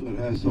immigration. So it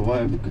has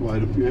survived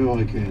quite a few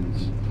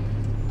hurricanes.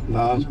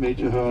 Last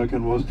major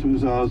hurricane was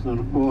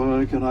 2004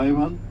 Hurricane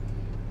Ivan,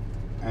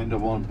 and the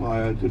one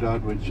prior to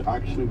that, which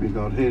actually we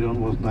got hit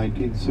on, was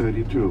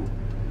 1932.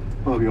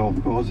 But we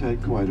of course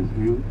had quite a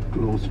few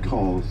close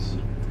calls.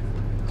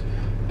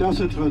 That's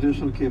a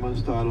traditional Cayman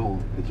style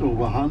home. It's over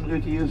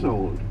 100 years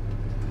old.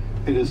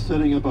 It is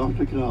sitting above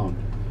the ground.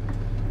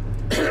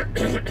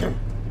 It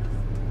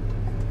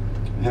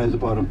has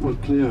about a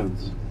foot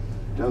clearance.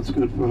 That's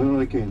good for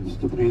hurricanes.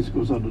 The breeze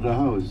goes under the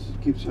house,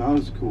 keeps the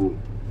house cool.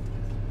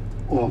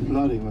 Or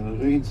flooding when it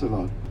rains a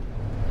lot.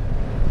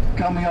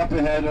 Coming up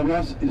ahead of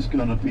us is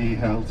going to be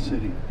Hell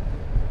City.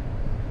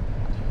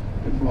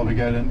 Before we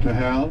get into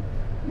Hell,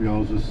 we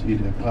also see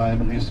the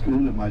primary school.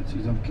 You might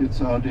see some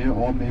kids out there,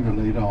 or maybe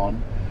later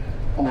on.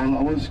 All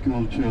our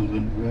school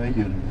children wear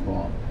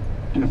uniform.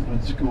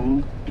 Different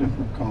school,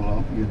 different color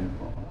of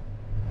uniform.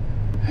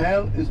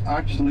 Hell is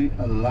actually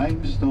a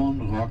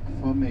limestone rock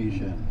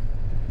formation.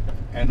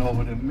 And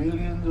over the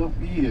millions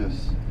of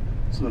years,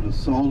 so the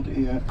salt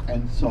air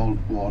and salt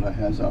water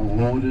has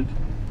eroded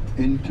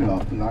into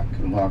a black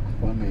rock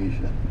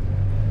formation.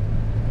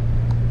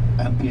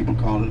 And people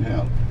call it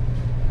hell.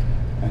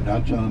 And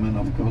that gentleman,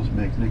 of course,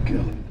 making a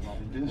killing.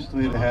 And this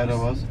straight ahead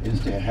of us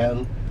is the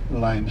Hell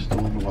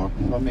limestone rock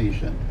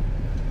formation.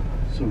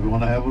 So we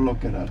want to have a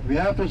look at that. We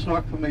have this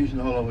rock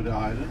formation all over the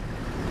island.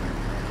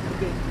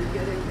 Okay, you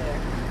get in there.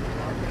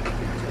 I'll take a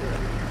picture.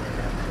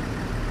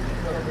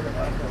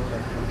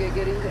 Okay,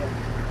 get in there.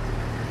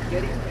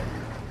 Get in there.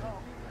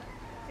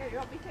 Here, you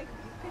want me to take a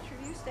picture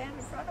of you stand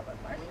in front of it,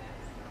 Mark?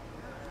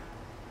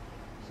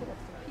 Should have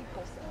some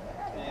people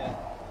somewhere. Yeah.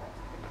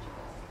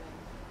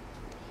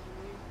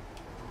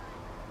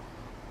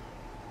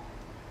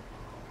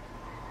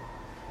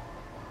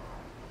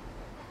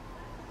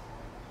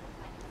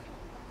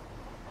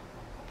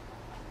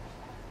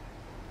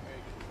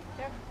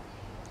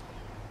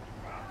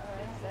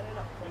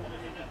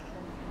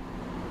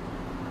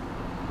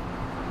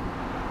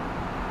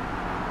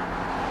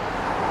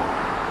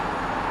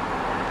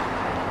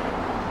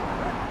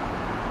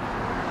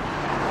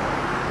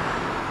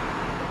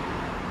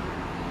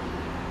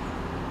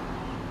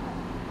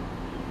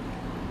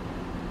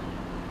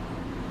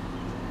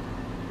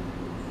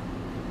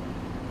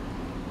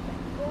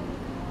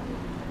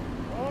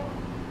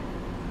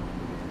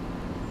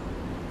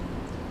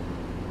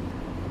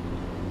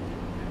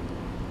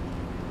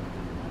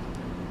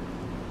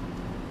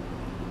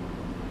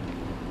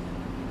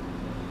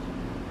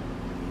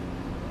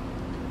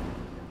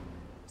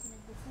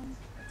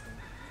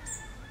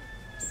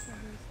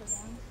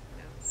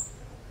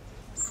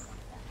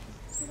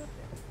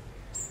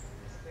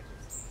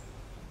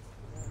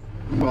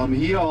 From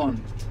here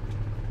on,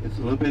 it's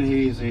a little bit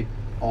hazy.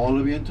 All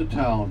the way into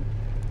town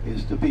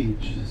is the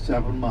beach,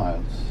 7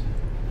 miles.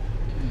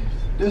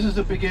 This is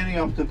the beginning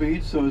of the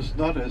beach, so it's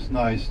not as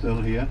nice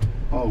still here.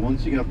 Oh,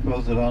 once you get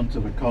further down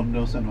to the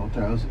condos and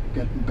hotels, it's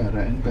getting better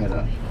and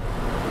better.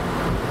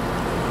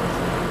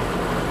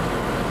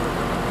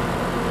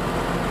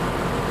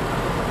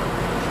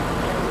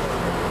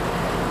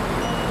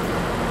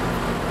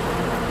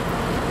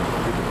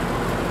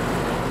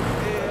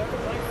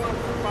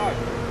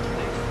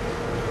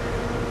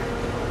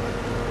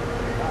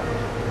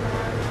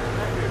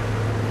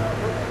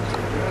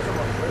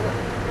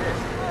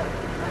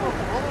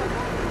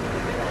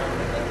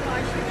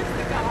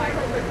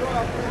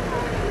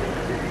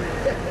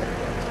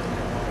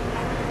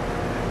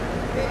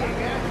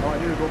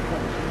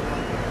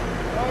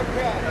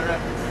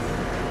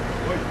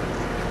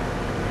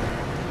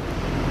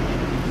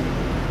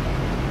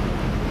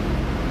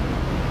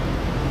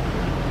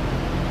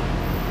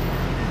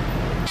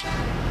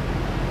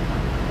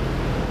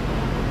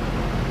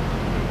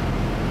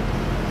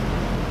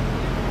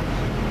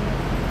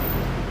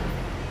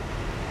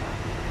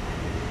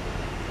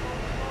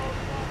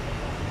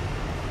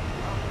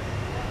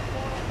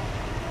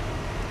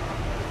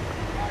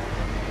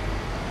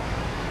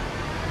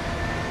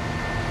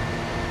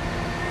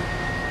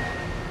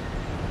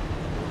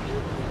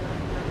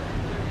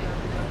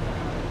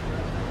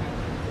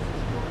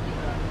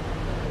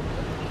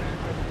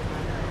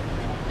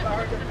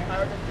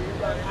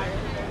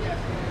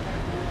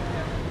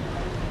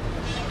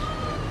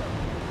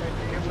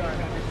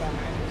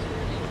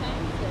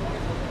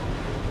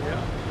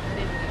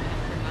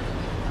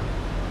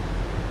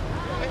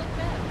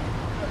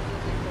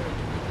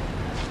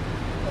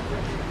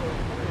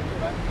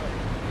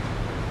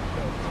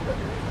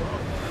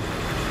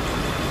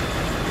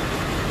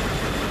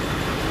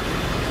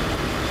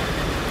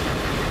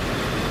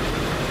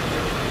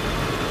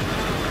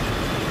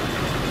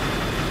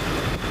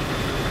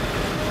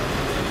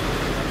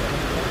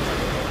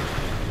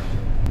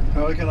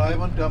 Grand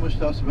Island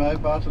damaged us very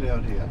badly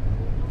out here.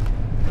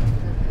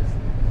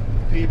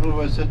 People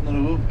were sitting on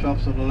the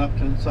rooftops on the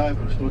left-hand side,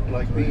 which looked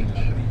like beach.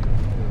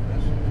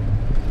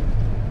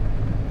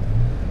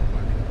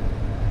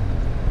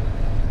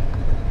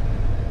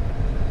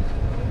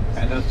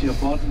 And that's your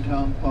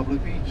Georgetown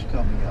public beach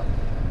coming up.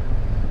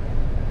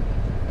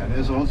 And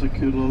there's also a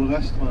cute little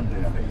restaurant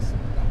there.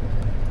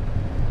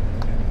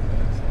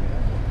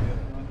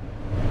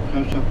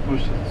 Pressure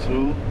pushes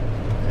through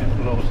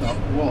and blows up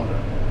water.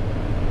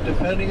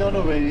 Depending on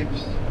the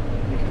waves,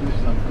 you can do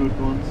some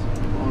good ones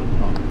or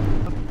not.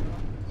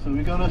 So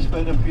we're gonna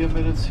spend a few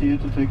minutes here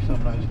to take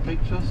some nice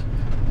pictures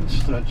and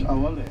stretch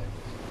our legs.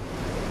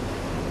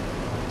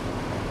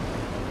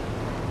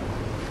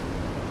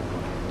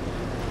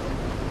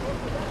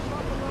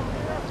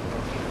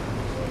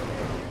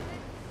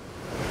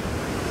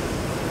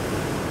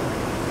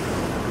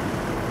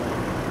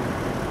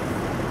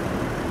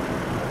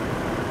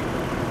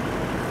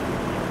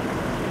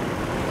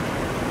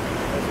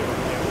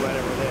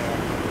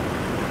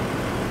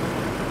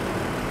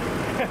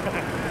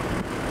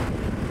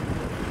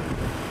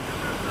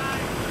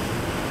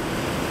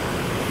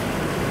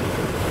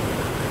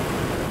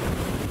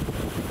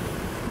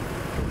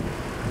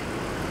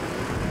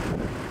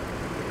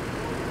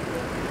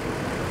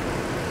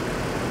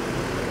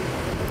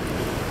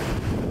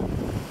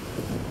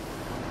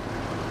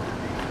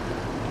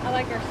 I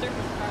like our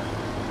surface car.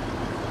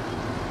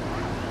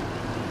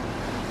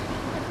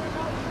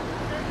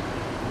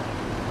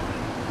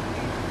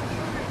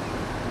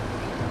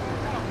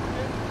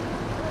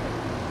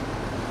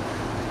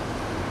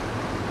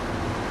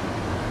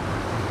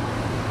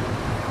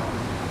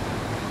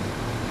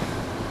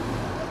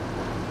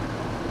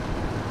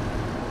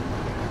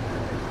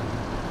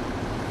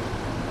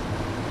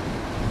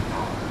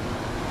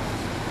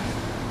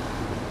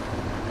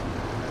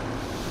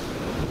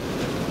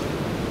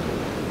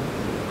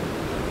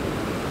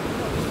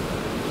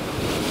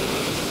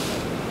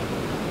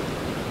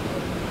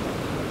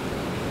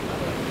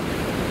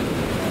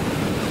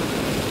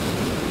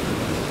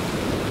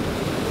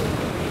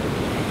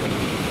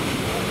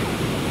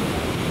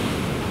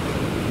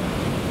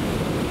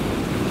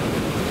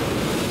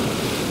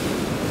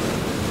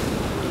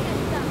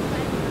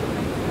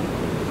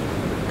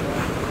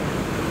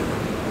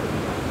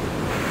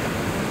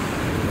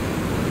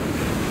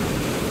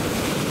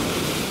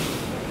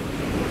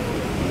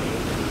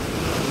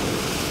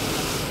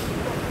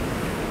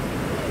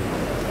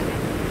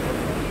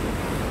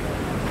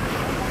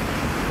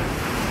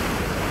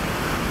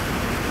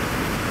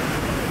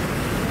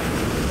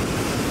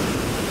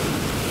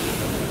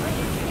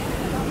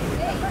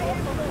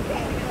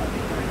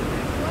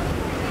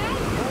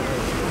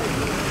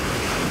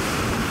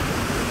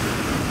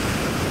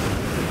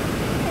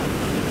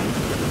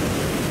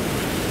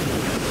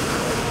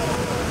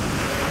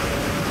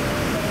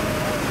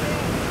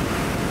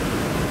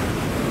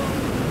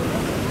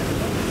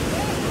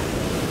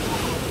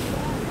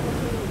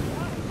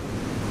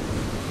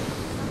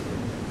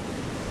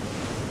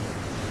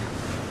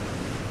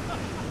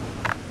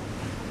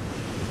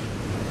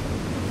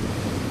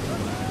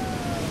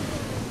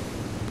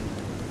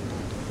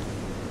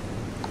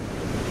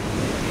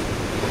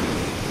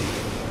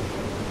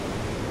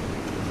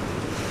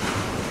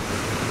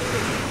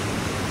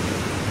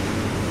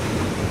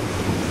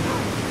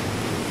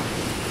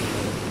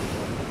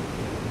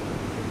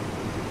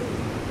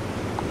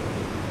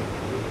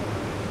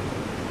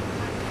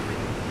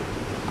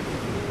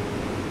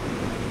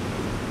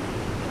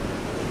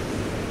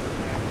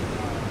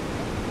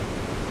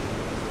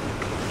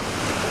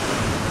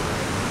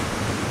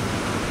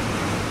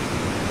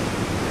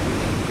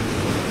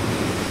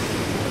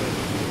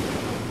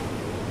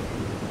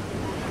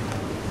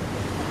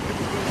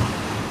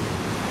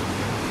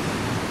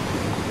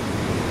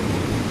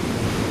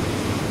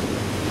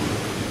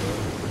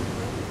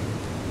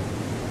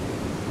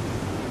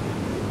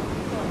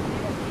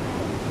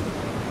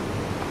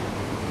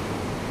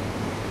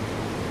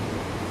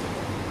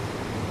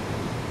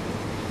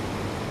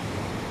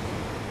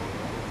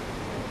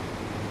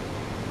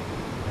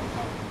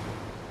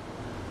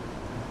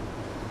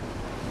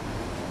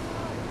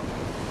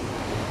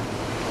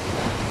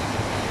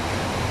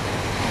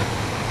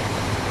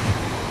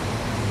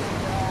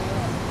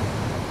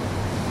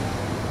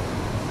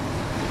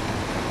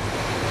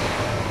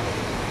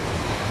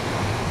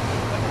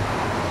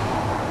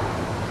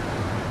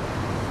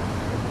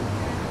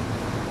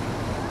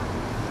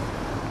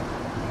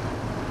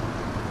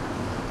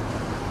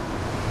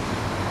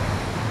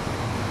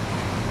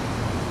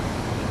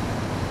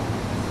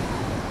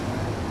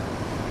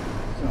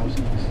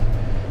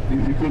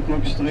 If you could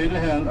look straight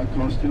ahead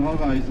across the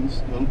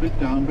horizons, a little bit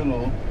down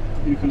below,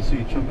 you can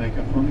see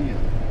Jamaica from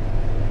here.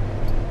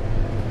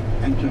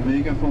 And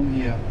Jamaica from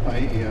here by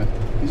air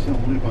is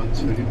only about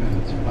 30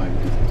 minutes flight.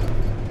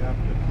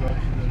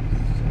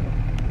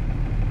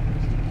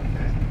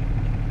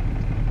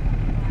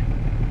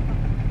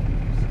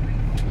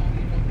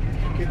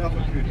 Keep up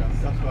a few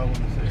times, that's what I want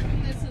to say.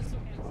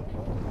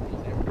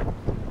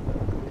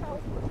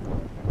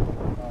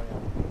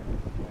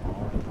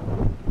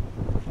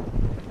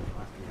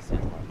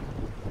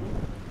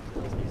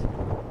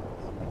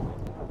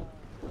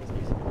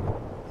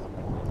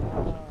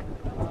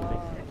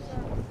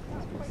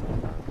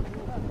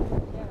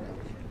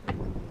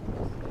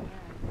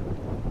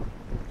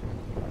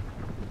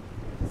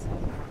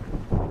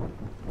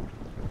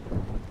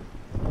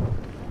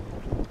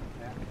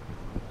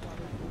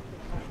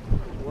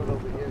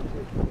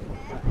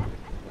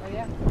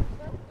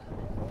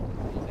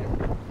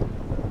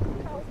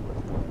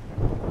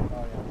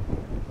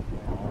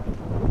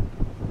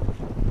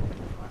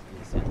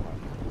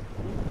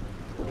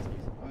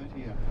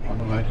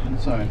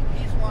 Side.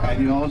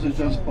 And you also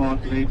just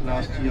bought late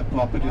last year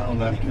property on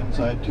the left hand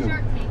side too.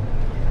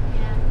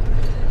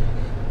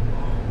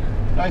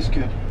 Nice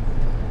kid.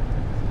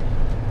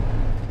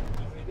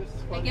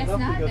 I guess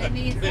not. That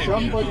means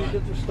somebody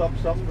did to stop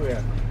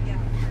somewhere.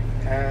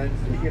 And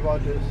he gave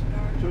out this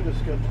two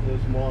descriptions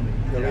this morning.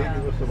 The lady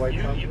with the white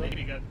counter. You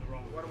maybe got the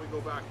wrong. Why don't we go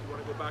back? Do you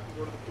want to go back and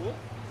go to the pool?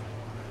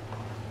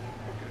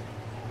 Okay.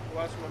 The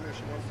last one here,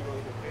 she wants to go to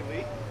the pool.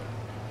 Hey, Lee?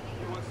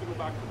 He wants to go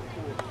back to the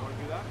pool. Do you want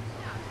to do that?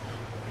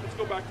 Let's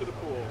go back to the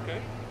pool,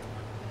 okay?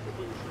 So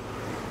put your shirt on.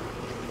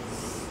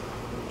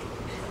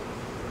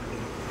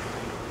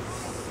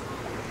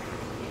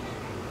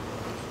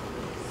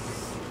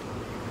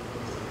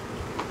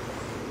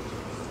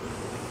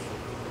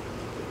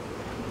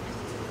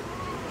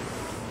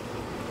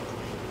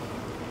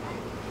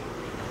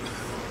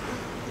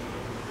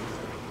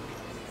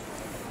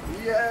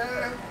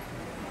 Yeah,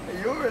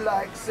 you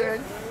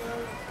relaxing?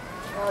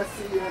 I'll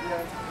see you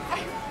again.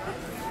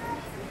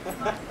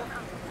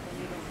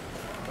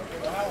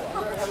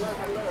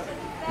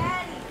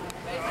 Daddy!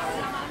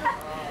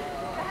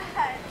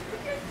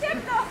 You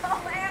tipped the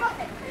whole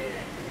airplane!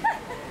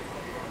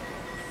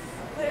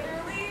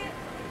 Literally?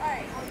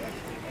 Alright.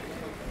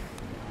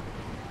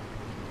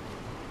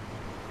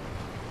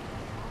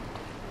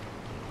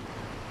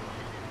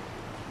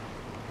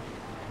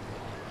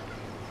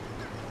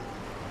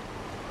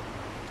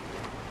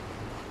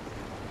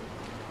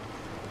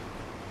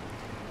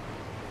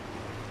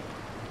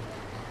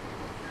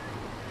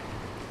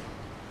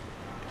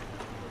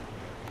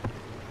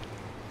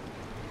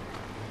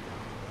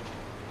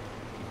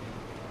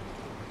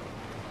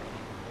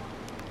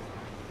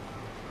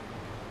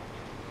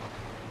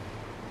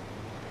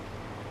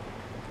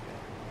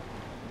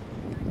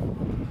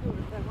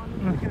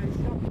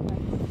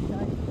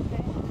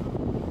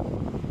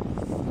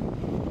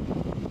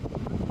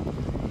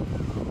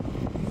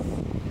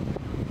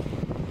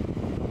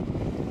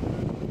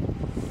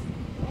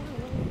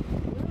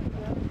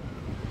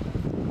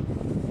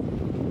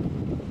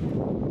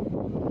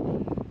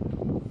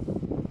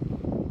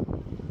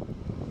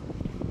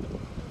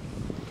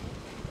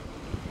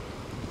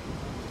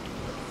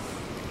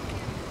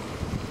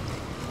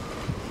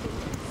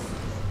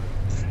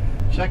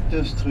 Check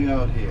this tree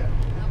out here.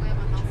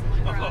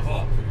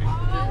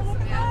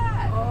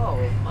 Oh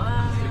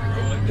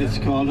my. It's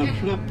called a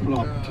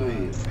flip-flop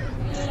tree.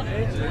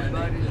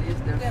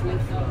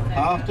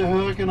 After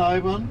Hurricane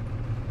Ivan,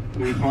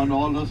 we found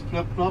all those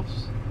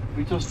flip-flops.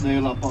 We just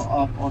nail up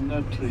on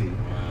that tree.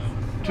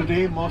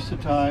 Today, most of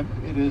the time,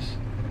 it is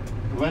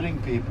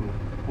wedding people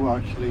who are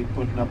actually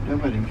putting up their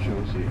wedding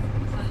shows here.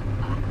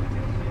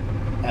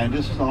 And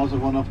this is also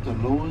one of the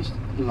lowest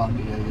land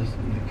areas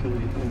in the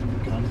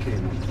Grand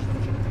Cayman.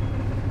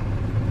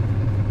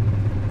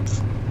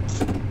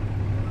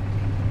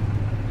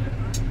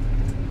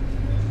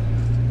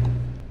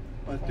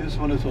 But this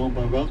one is owned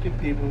by wealthy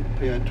people,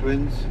 pair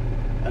twins,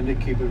 and they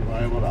keep it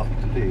viable up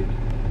to date.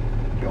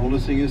 The only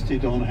thing is they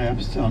don't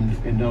have sun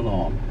in their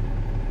lawn.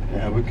 They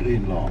have a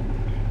green lawn.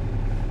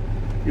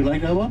 You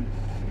like that one?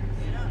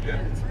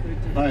 Yeah.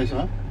 Nice,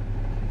 huh?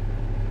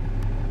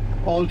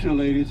 All two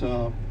ladies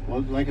are,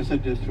 well, like I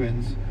said, they're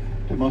twins.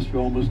 They must be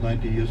almost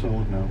 90 years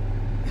old now.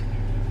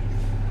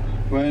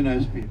 Very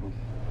nice people.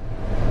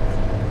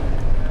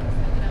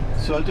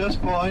 So at this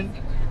point,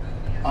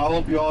 I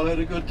hope you all had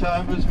a good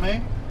time with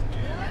me.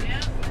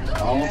 I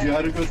hope you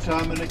had a good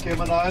time in the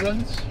Cayman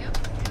Islands.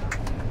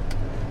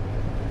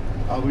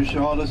 I wish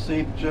you all a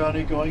safe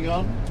journey going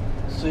on,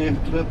 safe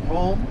trip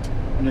home,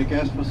 and I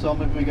guess for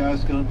some of you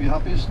guys going to be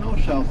happy snow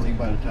shoveling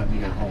by the time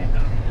you get home.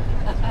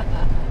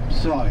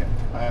 Sorry,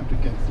 I have to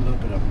get a little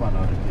bit of fun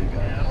out of you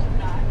guys.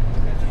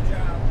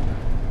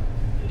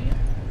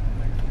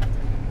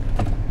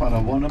 But I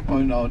want to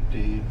point out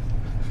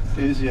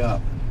there's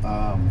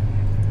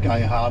Guy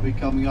Harvey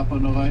coming up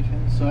on the right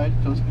hand side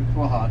just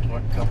before Hard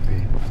Rock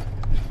Cafe.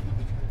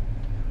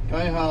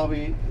 Guy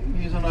Harvey,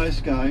 he's a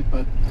nice guy,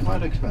 but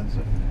quite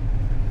expensive.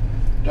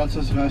 That's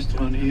his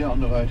restaurant here on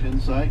the right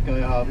hand side,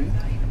 Guy Harvey.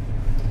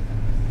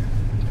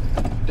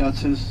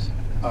 That's his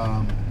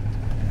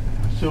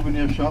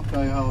souvenir shop,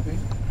 Guy Harvey.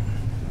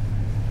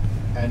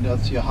 And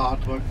that's your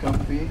Hard Rock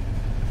Cafe.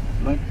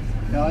 Look,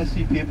 yeah, I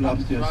see people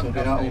upstairs, so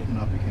they are open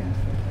up again.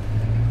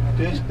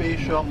 This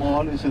Bayshore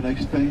Mall is an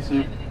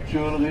expensive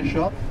jewelry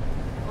shop.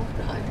 Oh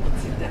God, I don't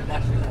see that.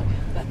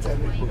 That's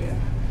everywhere.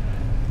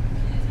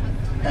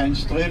 And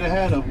straight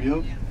ahead of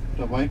you,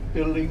 the white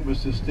building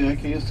with the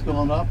staircase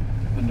going up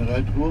and the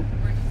red roof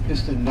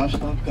is the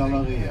National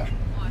Galleria.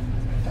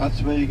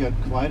 That's where you get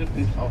quite a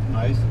bit of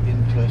nice,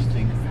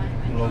 interesting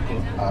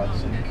local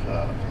arts and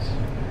crafts.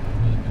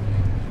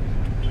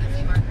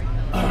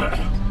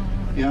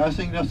 Yeah, I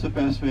think that's the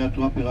best way. I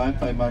drop you right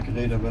by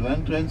Margaritaville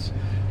entrance.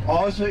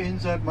 Also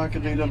inside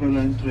Margaritaville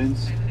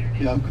entrance,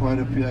 you have quite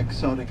a few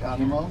exotic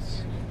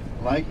animals,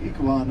 like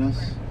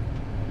iguanas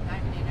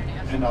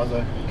and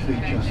other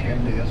creatures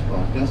in there as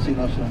well. That's the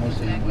National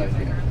Museum right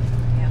here.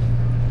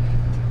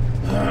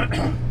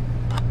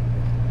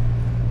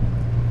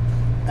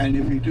 And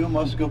if you do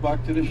must go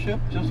back to the ship,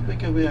 just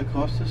make your way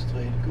across the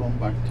street, going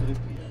back to the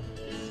pier.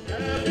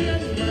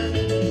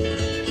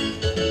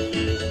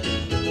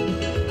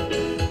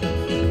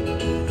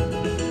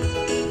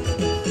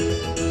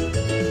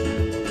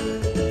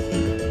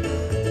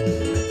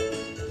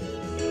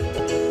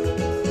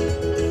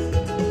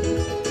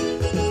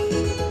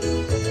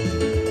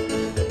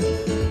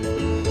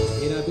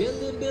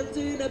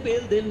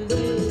 Building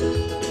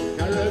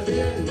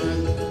Caribbean man,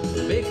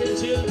 making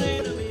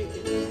children a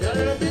making.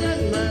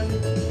 Caribbean man,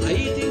 I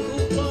eating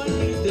cook on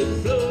with the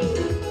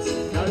floats.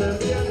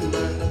 Caribbean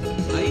man,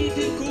 I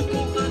eating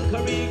cuckoo and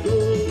carigo.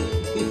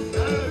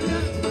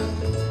 Caribbean man,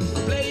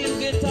 I'm playing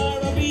guitar,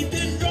 I'm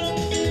eating drum.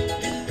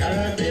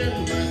 Caribbean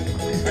man,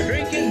 I'm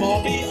drinking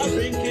Moby, I'm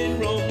drinking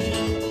rum.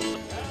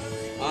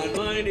 And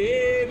my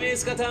name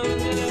is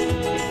Katanga.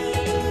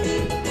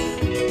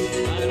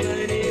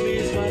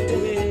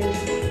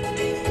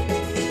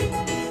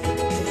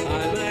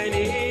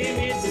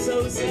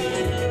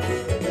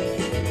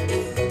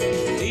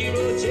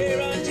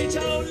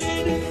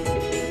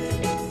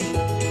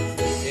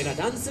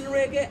 Dancing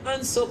reggae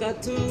and soca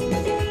too,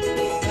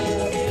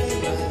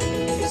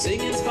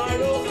 singing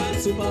Sparrow and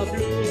Super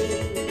Blue,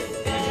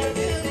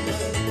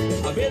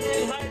 a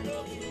building hydro,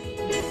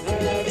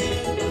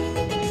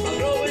 a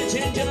growing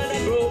ginger and a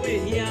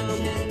growing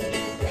yam,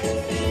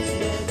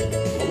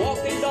 a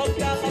walking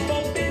doctor, a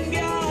pumping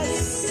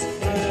gas,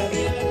 a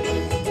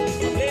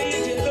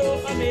playing jingle,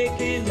 a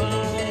making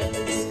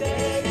mask,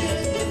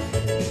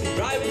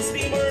 driving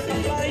steamer, a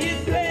flying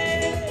plane.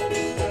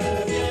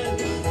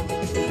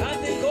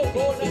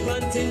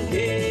 Planting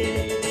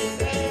cane,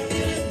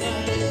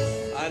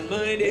 and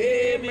my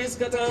name is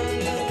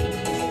Katanga,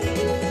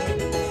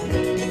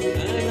 and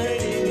my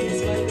name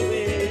is by the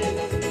way,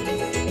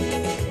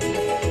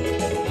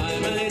 and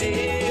my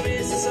name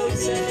is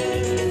Sosa,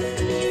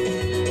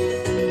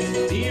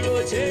 Tiro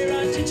Chera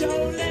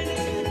Chichole.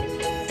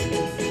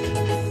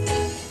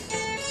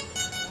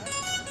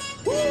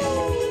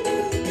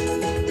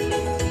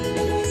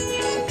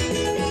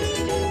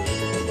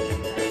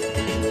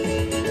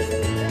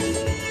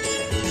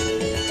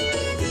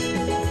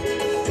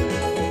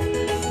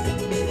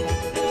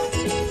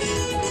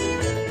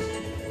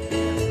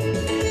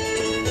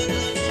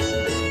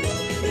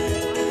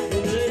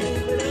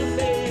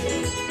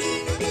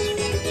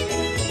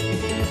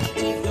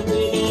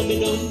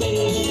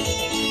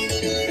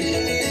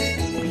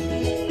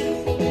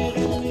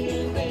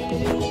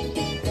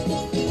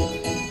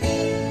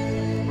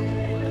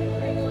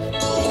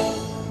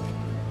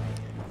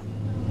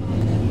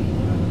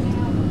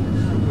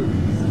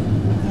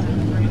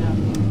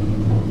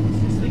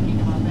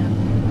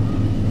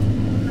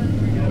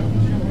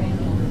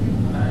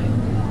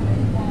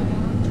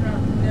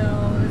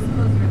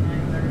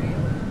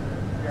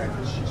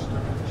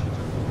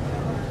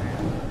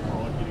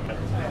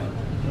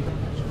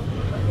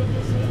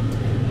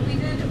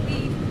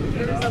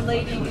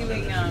 lady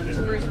doing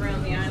tours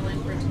around the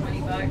island for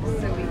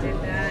 $20, so we did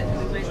that.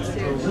 We went to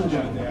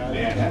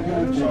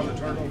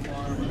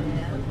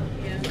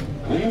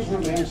Please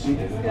remain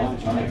seated at all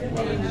times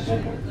while in the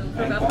center.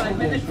 for about 5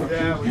 minutes.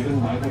 Given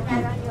by the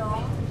crew.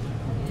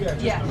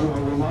 Yeah. You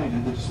are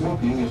reminded that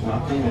smoking is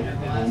not permitted at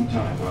any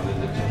time while in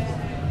the tent.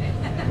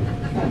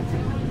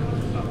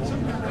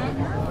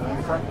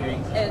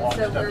 And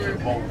so we're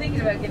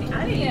thinking about getting, I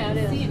didn't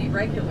even see any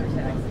regular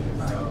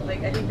taxis.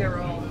 Like, I think they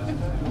were all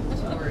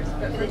tours,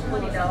 but for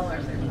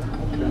 $20,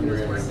 it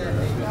was worth it.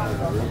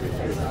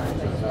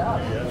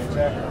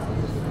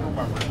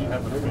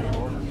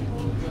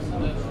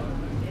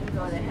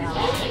 Go to Hell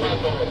City.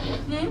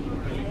 Didn't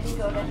you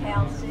go to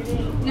Hell City?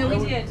 No, we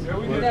did.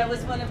 That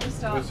was one of the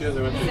stops. What's the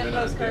other one? We sent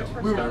postcards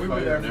for We stops.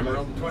 were there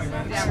for 20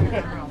 minutes. Yeah,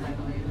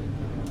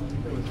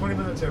 we were 20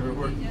 minutes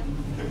everywhere.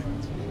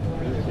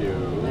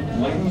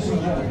 Ladies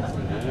and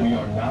gentlemen, we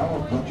are now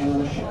approaching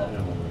the ship.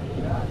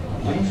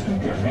 Please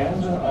keep your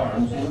hands and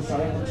arms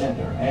inside the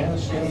tender and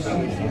stay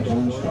seated until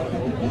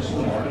instructed to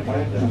disembark by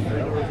a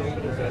crew.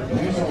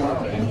 Please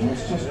allow them to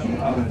assist you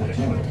out of the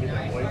tender.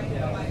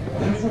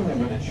 Please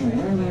remember that you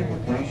will need to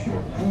place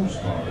your cruise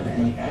card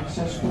in the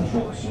access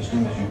control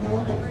system as you go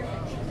aboard.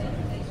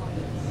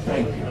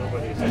 Thank you,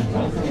 and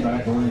welcome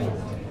back on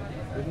board.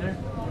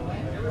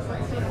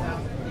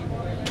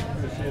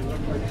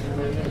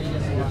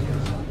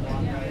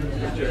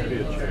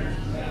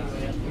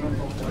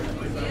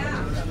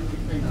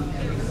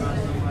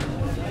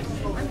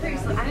 I'm pretty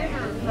sure I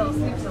never fell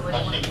asleep till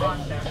like 1 o'clock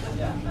there.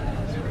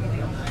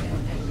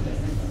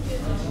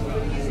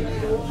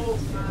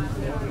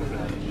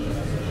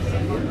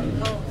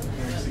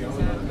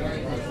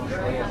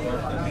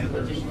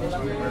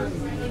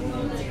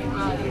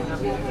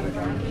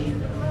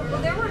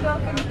 Well, there was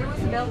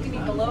a balcony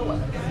below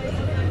us.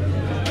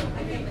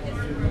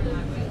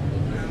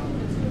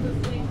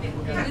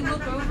 You can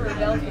look over a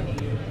balcony.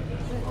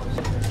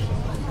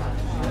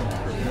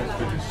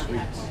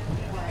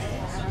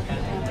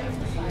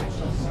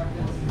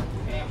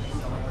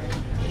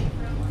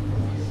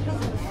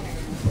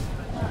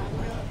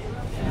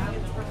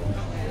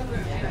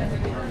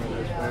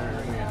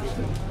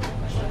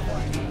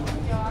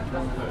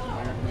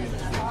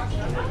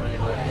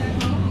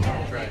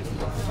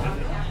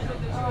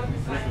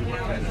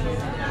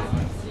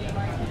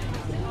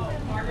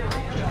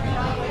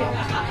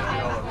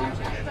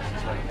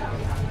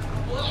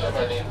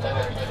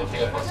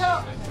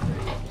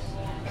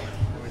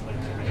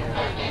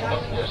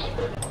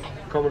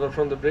 Commodore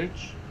from the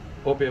bridge.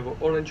 Hope you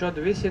have all enjoyed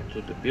the visit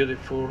to the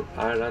beautiful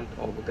island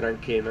of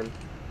Grand Cayman.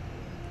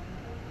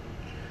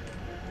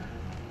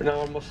 We're now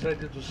almost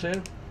ready to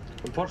sail.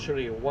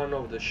 Unfortunately, one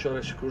of the shore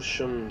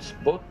excursions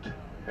boat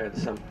had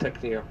some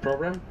technical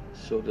problem,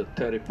 so the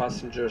 30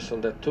 passengers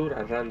on that tour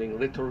are running a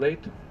little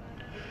late.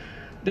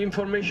 The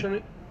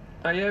information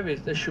I have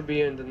is they should be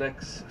here in the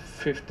next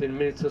 15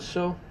 minutes or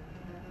so.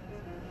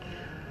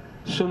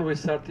 Soon we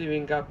start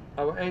heaving up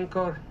our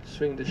anchor,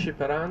 swing the ship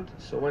around,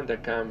 so when they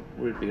come,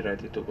 we'll be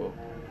ready to go.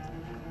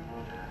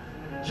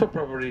 So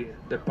probably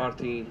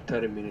departing in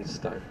 30 minutes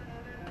time.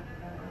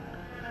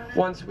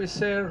 Once we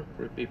sail,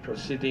 we'll be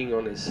proceeding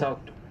on a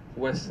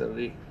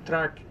southwesterly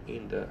track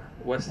in the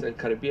Western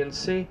Caribbean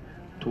Sea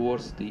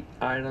towards the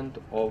island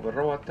of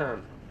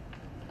Roatan,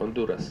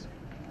 Honduras.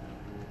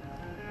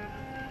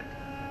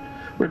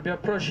 We'll be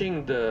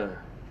approaching the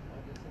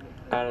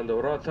island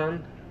of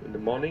Roatan in the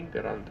morning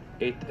around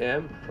 8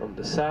 a.m. from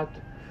the south,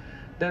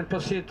 then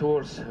proceed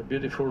towards a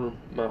beautiful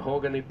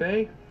Mahogany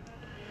Bay.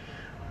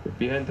 We'll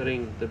be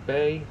entering the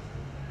bay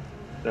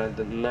around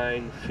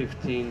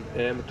 9:15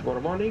 a.m.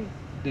 tomorrow morning.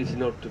 This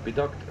in order to be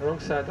docked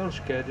alongside our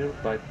schedule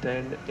by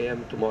 10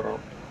 a.m. tomorrow.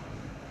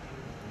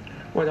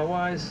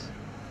 Weather-wise,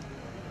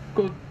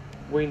 good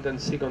wind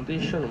and sea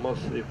condition,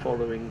 mostly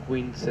following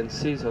winds and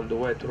seas on the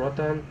way to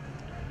Roatan.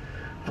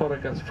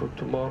 Forecast for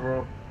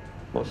tomorrow,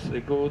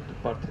 mostly good,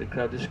 partly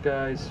cloudy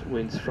skies,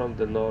 winds from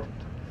the north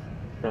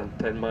around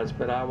 10 miles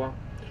per hour.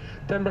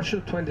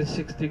 Temperature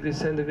 26 degrees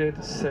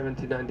centigrade,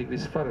 79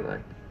 degrees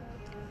Fahrenheit.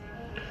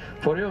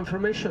 For your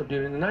information,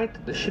 during the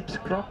night, the ship's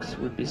clocks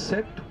will be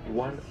set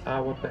 1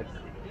 hour back.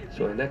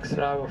 So an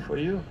extra hour for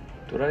you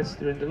to rest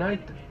during the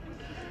night.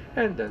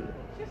 And then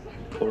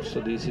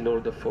also this in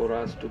order for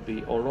us to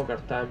be on longer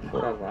time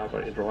for our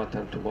arrival in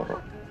Roatan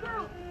tomorrow.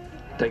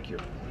 Thank you.